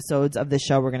many episodes of the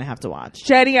show we're going to have to watch.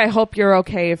 Jenny, I hope you're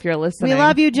okay if you're listening. We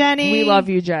love you, Jenny. We love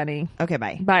you, Jenny. Okay,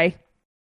 bye. Bye.